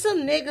 It's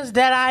some niggas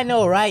that I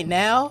know right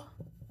now.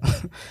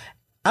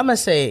 I'm gonna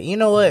say it. You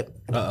know what?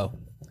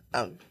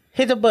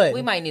 Hit the button.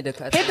 We might need to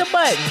cut. Hit the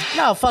button.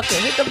 No, fuck it.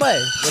 Hit the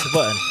button. hit the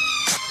button.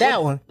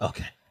 That one.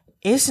 Okay.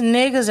 It's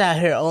niggas out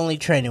here only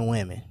training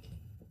women.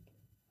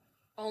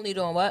 Only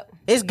doing what?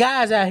 It's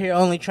guys out here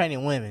only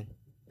training women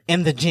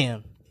in the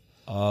gym.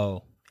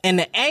 Oh. And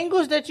the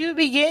angles that you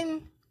be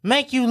getting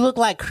make you look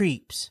like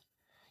creeps.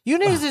 You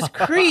niggas is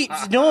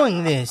creeps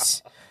doing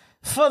this.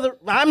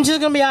 I'm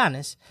just gonna be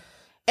honest.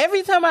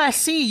 Every time I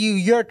see you,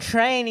 you're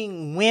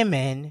training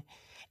women,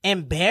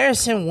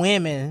 embarrassing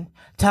women,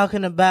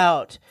 talking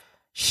about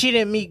she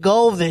didn't meet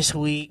goal this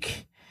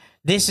week.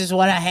 This is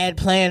what I had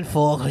planned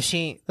for. Cause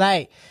she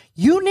like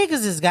you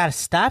niggas has got to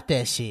stop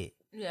that shit.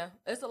 Yeah,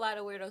 it's a lot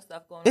of weirdo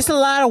stuff going on. It's a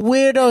lot of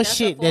weirdo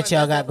shit that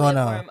y'all got going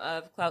on.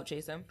 Of clout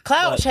chasing.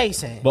 Clout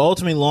chasing. But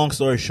ultimately, long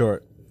story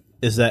short,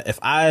 is that if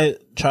I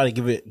try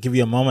to give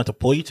you a moment to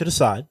pull you to the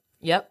side,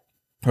 Yep.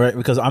 right?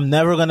 Because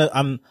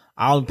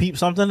I'll peep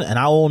something and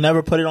I will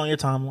never put it on your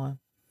timeline,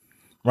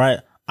 right?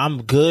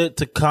 I'm good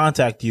to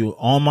contact you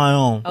on my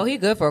own. Oh, he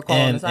good for a call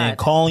on the side. And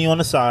calling you on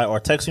the side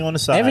or texting you on the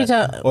side. Every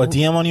time. Or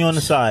DM on you on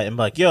the side and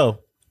be like, yo,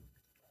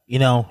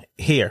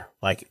 here,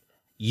 like,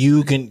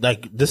 you can,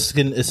 like, this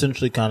can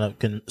essentially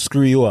can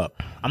screw you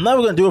up. I'm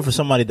never going to do it for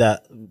somebody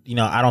that,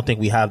 I don't think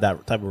we have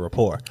that type of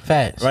rapport.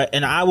 Facts. Right?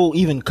 And I will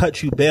even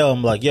cut you bail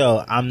and be like,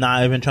 yo, I'm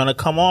not even trying to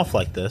come off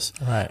like this.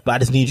 Right. But I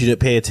just need you to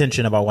pay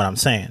attention about what I'm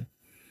saying.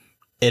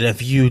 And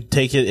if you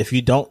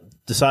don't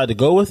decide to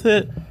go with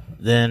it,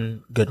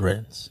 then good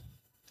riddance.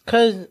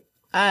 Cause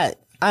I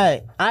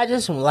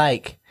just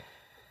wanna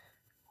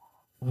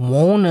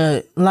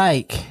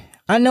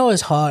I know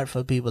it's hard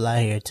for people out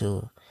here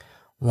to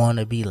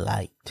wanna be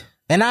liked.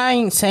 And I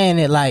ain't saying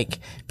it like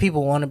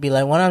people wanna be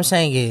like. What I'm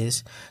saying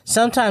is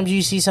sometimes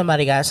you see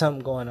somebody got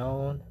something going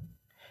on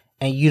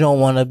and you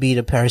don't wanna be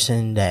the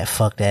person that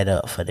fucked that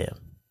up for them.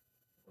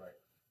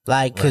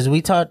 Like, cause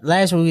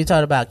last week we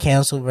talked about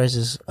cancel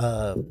versus,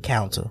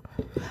 counsel.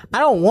 I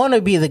don't want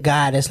to be the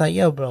guy that's like,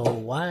 yo, bro,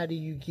 why do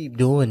you keep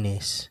doing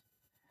this?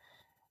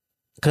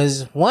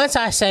 Cause once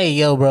I say,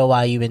 yo, bro,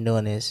 why you been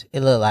doing this?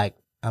 It look like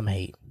I'm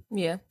hating.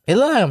 Yeah. It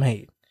look like I'm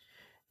hating.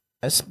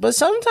 But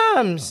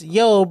sometimes,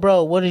 yo,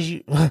 bro, what is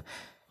you,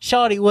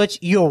 shorty,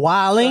 you're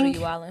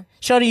wilding?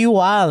 Shorty, you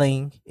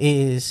wilding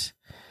is,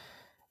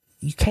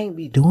 you can't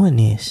be doing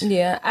this.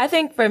 Yeah. I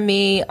think for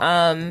me,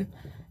 and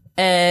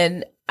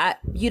I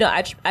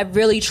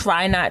really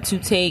try not to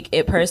take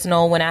it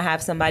personal when I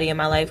have somebody in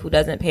my life who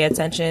doesn't pay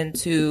attention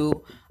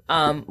to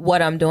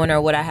what I'm doing or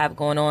what I have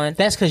going on.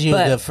 That's because you're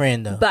a good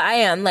friend, though. But I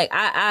am. Like,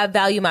 I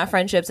value my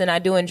friendships and I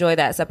do enjoy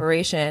that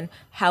separation.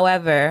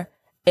 However,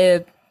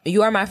 if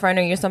you are my friend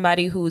or you're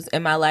somebody who's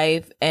in my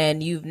life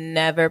and you've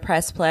never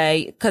pressed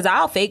play, because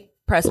I'll fake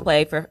press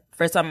play for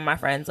some of my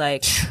friends.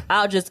 Like,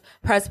 I'll just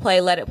press play,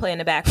 let it play in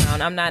the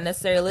background. I'm not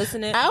necessarily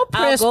listening. I'll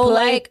go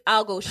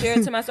share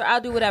it to my story.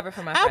 I'll do whatever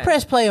for my friends. I'll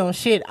press play on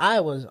shit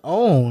I was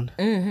on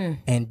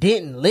and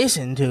didn't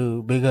listen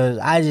to because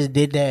I just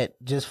did that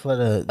just for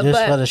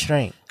the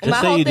strength.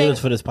 Just say you do this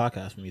for this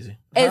podcast, Meezy.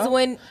 Is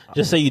when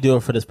just say you do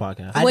it for this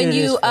podcast.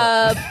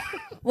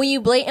 When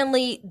you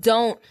blatantly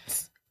don't.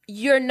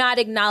 You're not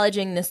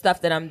acknowledging the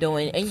stuff that I'm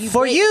doing, and you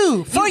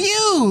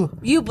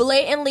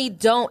blatantly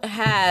don't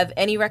have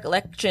any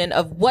recollection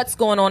of what's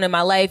going on in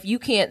my life. You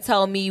can't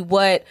tell me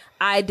what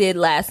I did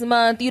last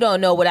month. You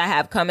don't know what I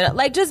have coming up.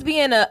 Like, just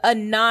being a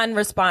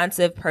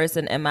non-responsive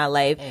person in my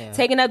life,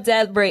 taking up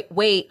dead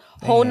weight,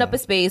 holding up a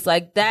space,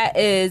 like, that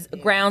is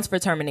grounds for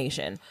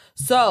termination.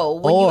 So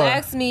when you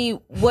ask me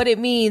what it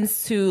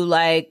means to,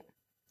 like,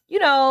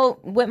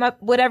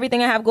 with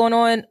everything I have going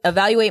on,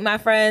 evaluate my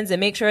friends and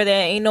make sure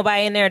there ain't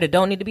nobody in there that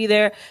don't need to be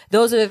there.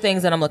 Those are the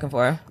things that I'm looking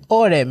for.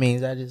 Or that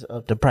means I just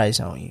up the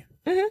price on you.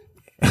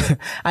 Mm-hmm.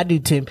 I do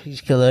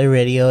 10-piece killer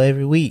radio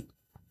every week.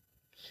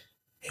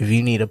 If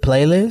you need a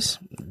playlist,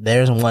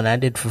 there's one I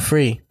did for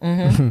free.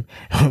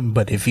 Mm-hmm.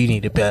 But if you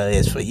need a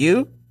playlist for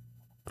you,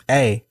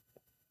 hey,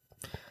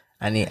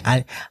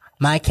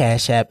 my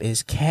Cash App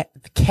is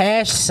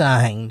cash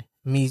sign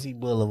Meezy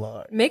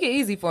Boulevard. Make it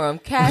easy for him.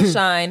 Cash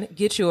shine,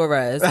 get you a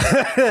res.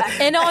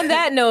 And on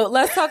that note,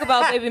 let's talk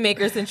about Baby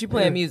Maker since you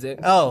playing music.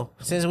 Oh,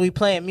 since we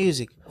playing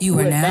music. You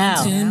are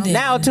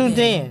now tuned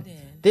in.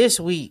 This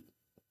week,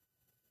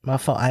 my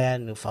phone, I got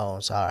a new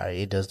phone.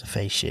 Sorry, it does the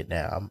face shit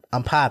now.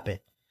 I'm popping.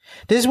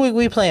 This week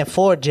we playing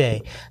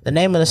 4J. The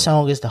name of the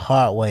song is The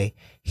Hard Way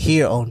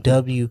here on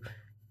WMEZ.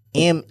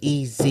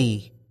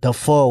 The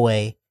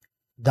 4-way.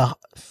 The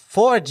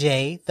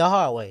 4J, The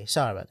Hard Way.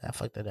 Sorry about that. I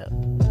fucked it up.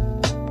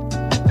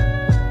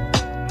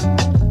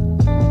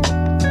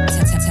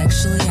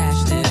 Sexually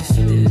active.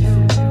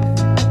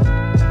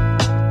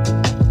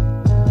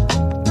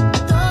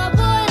 Thought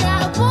what I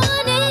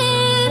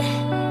wanted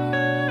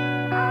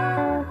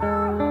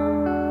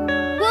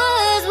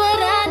was what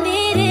I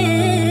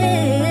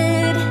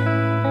needed.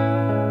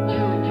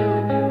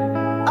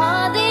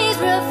 All these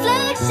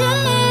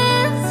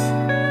reflections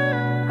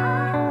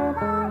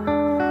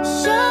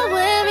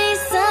showing me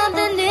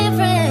something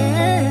different.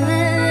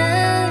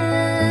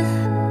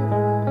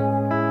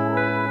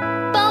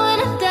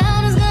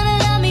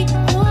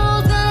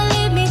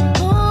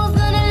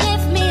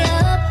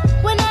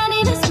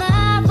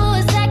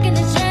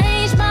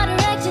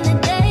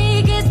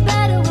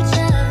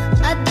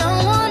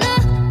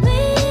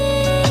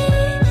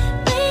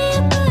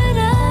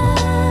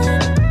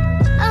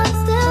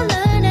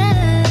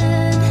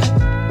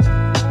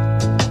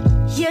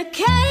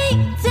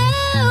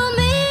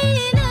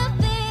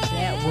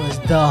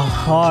 The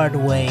Hard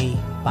Way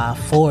by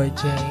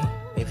 4J.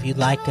 If you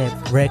like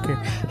that record,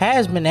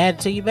 has been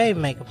added to your Baby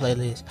Maker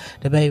playlist.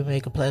 The Baby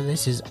Maker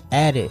playlist is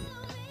added.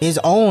 It's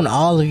on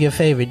all of your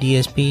favorite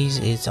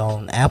DSPs. It's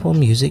on Apple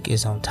Music.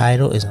 It's on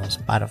Tidal. It's on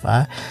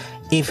Spotify.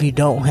 If you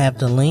don't have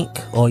the link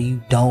or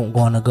you don't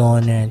want to go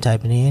in there and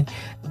type it in,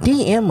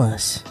 DM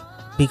us.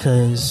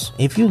 Because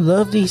if you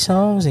love these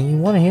songs and you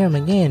want to hear them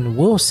again,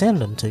 we'll send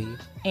them to you.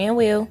 And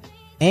will.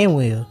 And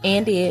will.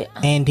 And did.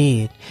 And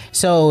did.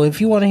 So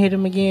if you want to hear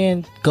them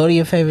again, go to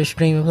your favorite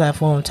streaming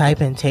platform, type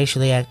in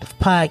Textually Active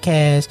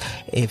Podcast.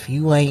 If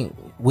you ain't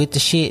with the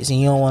shits and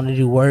you don't want to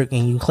do work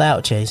and you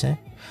clout chasing,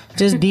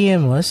 just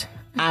DM us.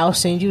 I'll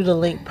send you the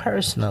link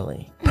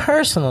personally.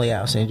 I'll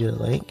send you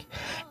the link.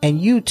 And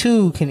you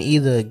too can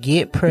either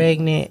get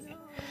pregnant,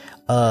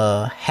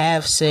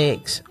 have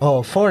sex,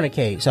 or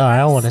fornicate. Sorry, I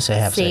don't want to say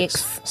have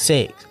sex.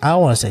 Sex. I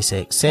don't want to say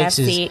sex. Sex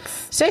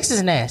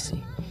is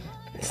nasty.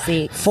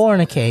 Sex.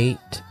 Fornicate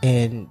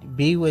and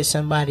be with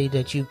somebody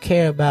that you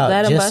care about.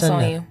 Let them just bust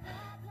enough. on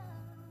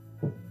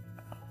you.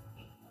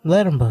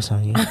 Let them bust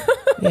on you.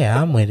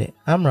 Yeah, I'm with it.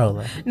 I'm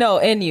rolling. No,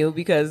 in you,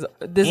 because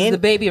this is the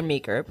Baby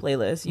Maker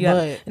playlist. You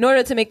have, in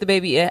order to make the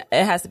baby, it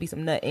has to be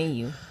some nut in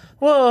you.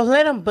 Well,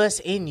 let them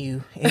bust in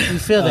you if you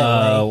feel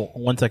that way.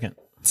 1 second.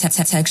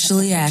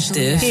 Textually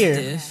active.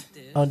 Here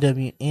on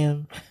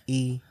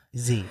WMEZ.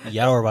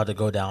 Y'all are about to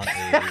go down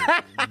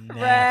a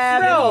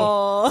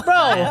Bro,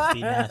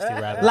 nasty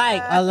rabbit.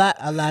 like a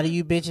lot of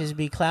you bitches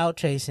be cloud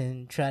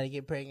chasing, try to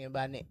get pregnant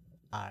by Nick.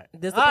 All right.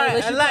 This the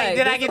playlist you play.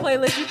 Did This I get the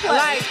playlist you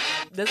play?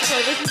 This the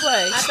playlist you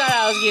play. I thought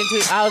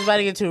I was about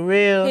to get too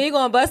real. He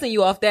gonna busting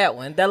you off that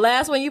one. The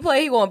last one you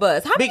play, he gonna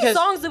bust. How many Because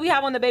songs do we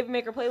have on the Baby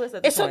Maker playlist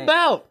at this point?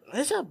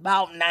 It's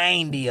about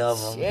 90 of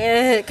them.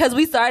 Yeah, because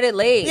we started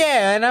late.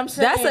 Yeah, and I'm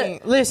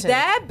saying, listen,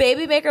 that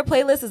Baby Maker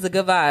playlist is a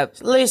good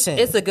vibe. listen,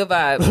 It's a good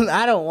vibe.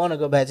 I don't want to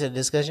go back to the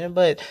discussion,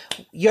 but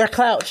you're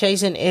clout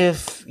chasing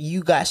if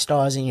you got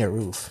stars in your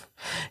roof.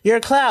 You're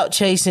clout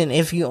chasing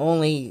if you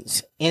only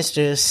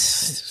Insta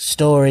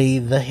story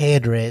the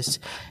headrest.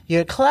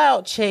 You're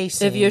clout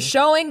chasing If you're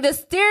showing the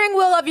steering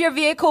wheel of your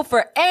vehicle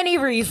for any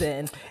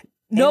reason,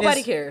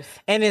 nobody cares.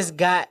 And it's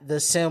got the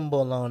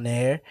symbol on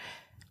there.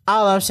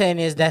 All I'm saying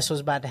is that's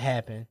what's about to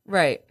happen.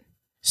 Right.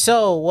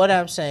 So what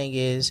I'm saying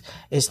is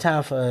it's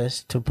time for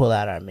us to pull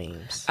out our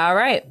memes. All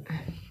right.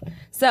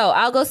 So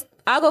I'll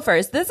go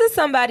first. This is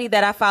somebody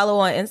that I follow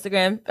on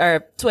Instagram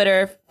or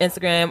Twitter,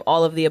 Instagram,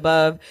 all of the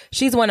above.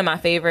 She's one of my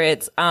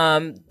favorites.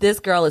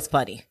 This girl is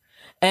funny.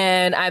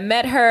 And I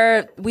met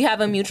her, we have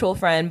a mutual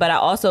friend, but I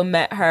also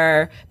met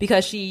her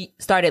because she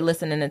started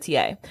listening to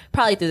TA,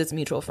 probably through this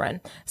mutual friend.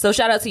 So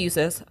shout out to you,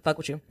 sis. Fuck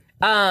with you.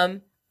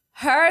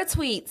 Her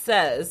tweet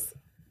says,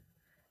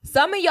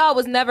 some of y'all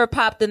was never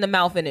popped in the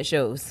mouth and it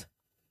shows.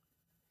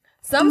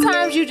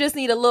 Sometimes you just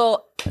need a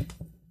little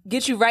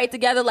get you right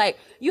together. Like,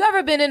 you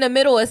ever been in the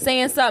middle of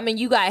saying something and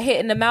you got hit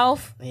in the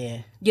mouth?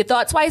 Yeah. You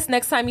thought twice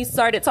next time you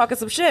started talking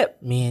some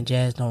shit. Me and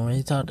Jazz don't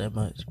really talk that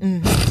much.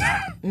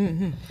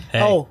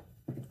 Hey. Oh.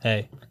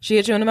 Hey. She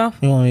hit you in the mouth?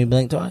 You want me to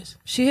blink twice?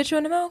 She hit you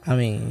in the mouth? I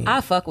mean,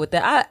 I fuck with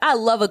that. I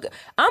love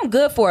I'm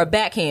good for a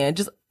backhand.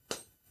 Just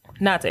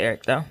not to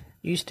Eric though.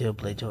 you still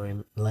play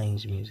Tory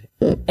Lanez music.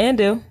 And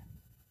do.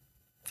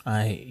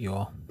 I hate you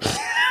all.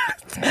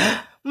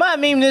 My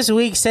meme this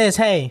week says,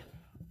 hey,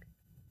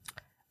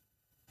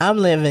 I'm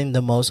living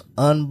the most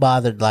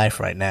unbothered life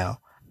right now.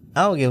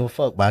 I don't give a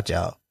fuck about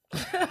y'all.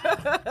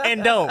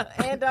 And don't.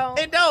 And don't.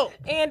 And don't.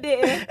 And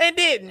didn't. And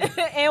didn't.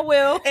 And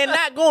will. And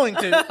not going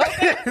to.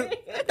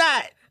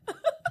 Not.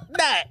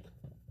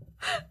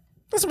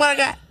 That's what I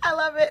got. I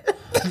love it.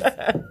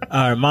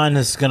 All right, mine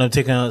is gonna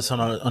take us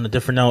on a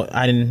different note.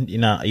 I didn't,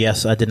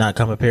 yes, I did not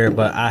come prepared,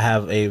 but I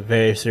have a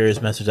very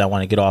serious message I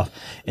want to get off,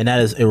 and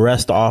that is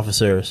arrest the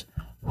officers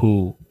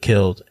who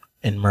killed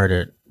and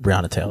murdered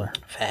Breonna Taylor.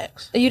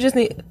 Facts. You just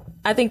need.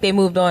 I think they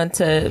moved on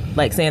to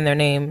like saying their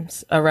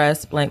names,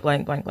 arrest blank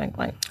blank blank blank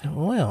blank.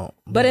 Well,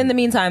 But in the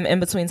meantime,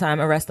 in between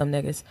time, arrest them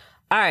niggas.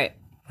 All right.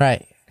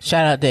 right.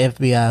 Shout out to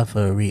FBI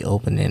for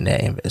reopening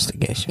that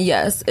investigation.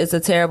 Yes, it's a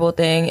terrible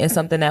thing. It's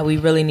something that we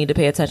really need to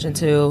pay attention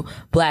to.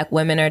 Black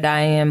women are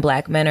dying,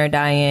 black men are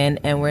dying,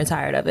 and we're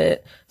tired of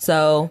it.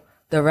 So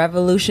the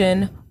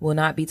revolution will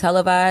not be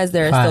televised.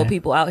 There are Fine. still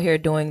people out here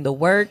doing the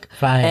work.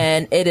 Fine.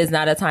 And it is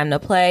not a time to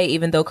play,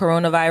 even though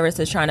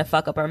coronavirus is trying to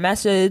fuck up our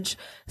message.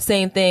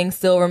 Same thing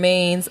still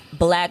remains.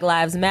 Black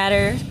lives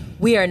matter.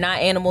 We are not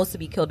animals to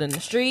be killed in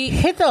the street.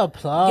 Hit the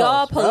applause.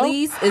 Y'all bro.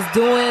 police is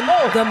doing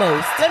the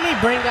most. Let me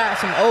bring out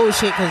some old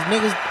shit because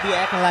niggas be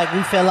acting like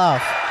we fell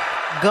off.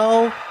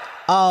 Go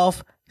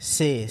off,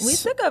 sis. We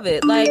sick of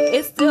it. Like,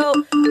 it's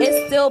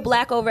still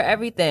black over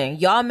everything.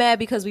 Y'all mad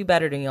because we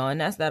better than y'all, and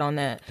that's that on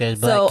that.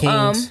 There's black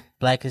kings.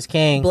 Black is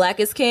king. Black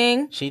is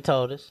king. She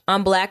told us.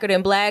 I'm blacker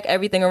than black.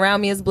 Everything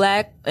around me is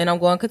black, and I'm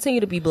going to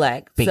continue to be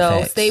black. Big so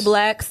facts. stay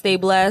black, stay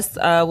blessed.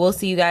 We'll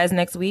see you guys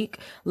next week.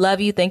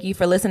 Love you. Thank you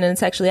for listening to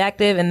Sexually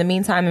Active. In the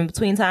meantime, in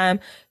between time,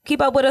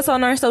 keep up with us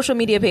on our social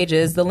media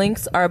pages. The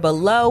links are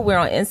below. We're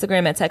on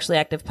Instagram at Sexually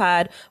Active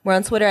Pod. We're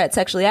on Twitter at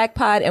Sexually Act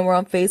Pod, and we're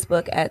on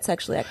Facebook at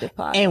Sexually Active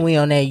Pod. And we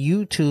on that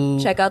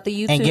YouTube. Check out the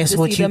YouTube And guess to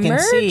what see you the can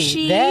merchy.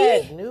 see?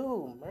 That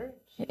new merch.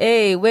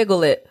 Hey,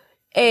 wiggle it.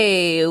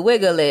 Hey,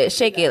 wiggle it.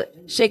 Shake it.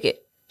 Shake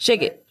it.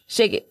 Shake it.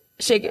 Shake it.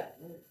 Shake it.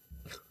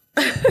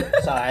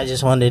 Sorry, I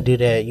just wanted to do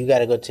that. You got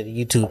to go to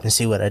the YouTube and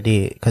see what I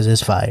did because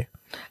it's fire.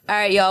 All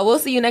right, y'all. We'll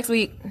see you next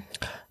week.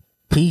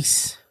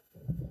 Peace.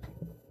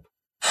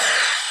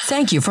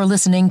 Thank you for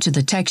listening to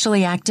the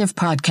Textually Active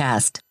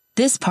podcast.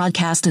 This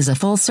podcast is a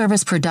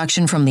full-service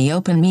production from the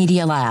Open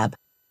Media Lab.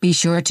 Be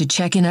sure to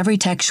check in every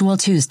Textual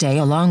Tuesday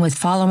along with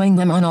following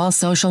them on all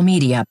social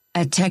media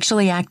at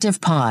Textually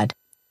Active Pod.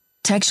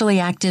 Textually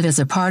Active is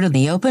a part of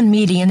the Open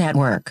Media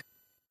Network.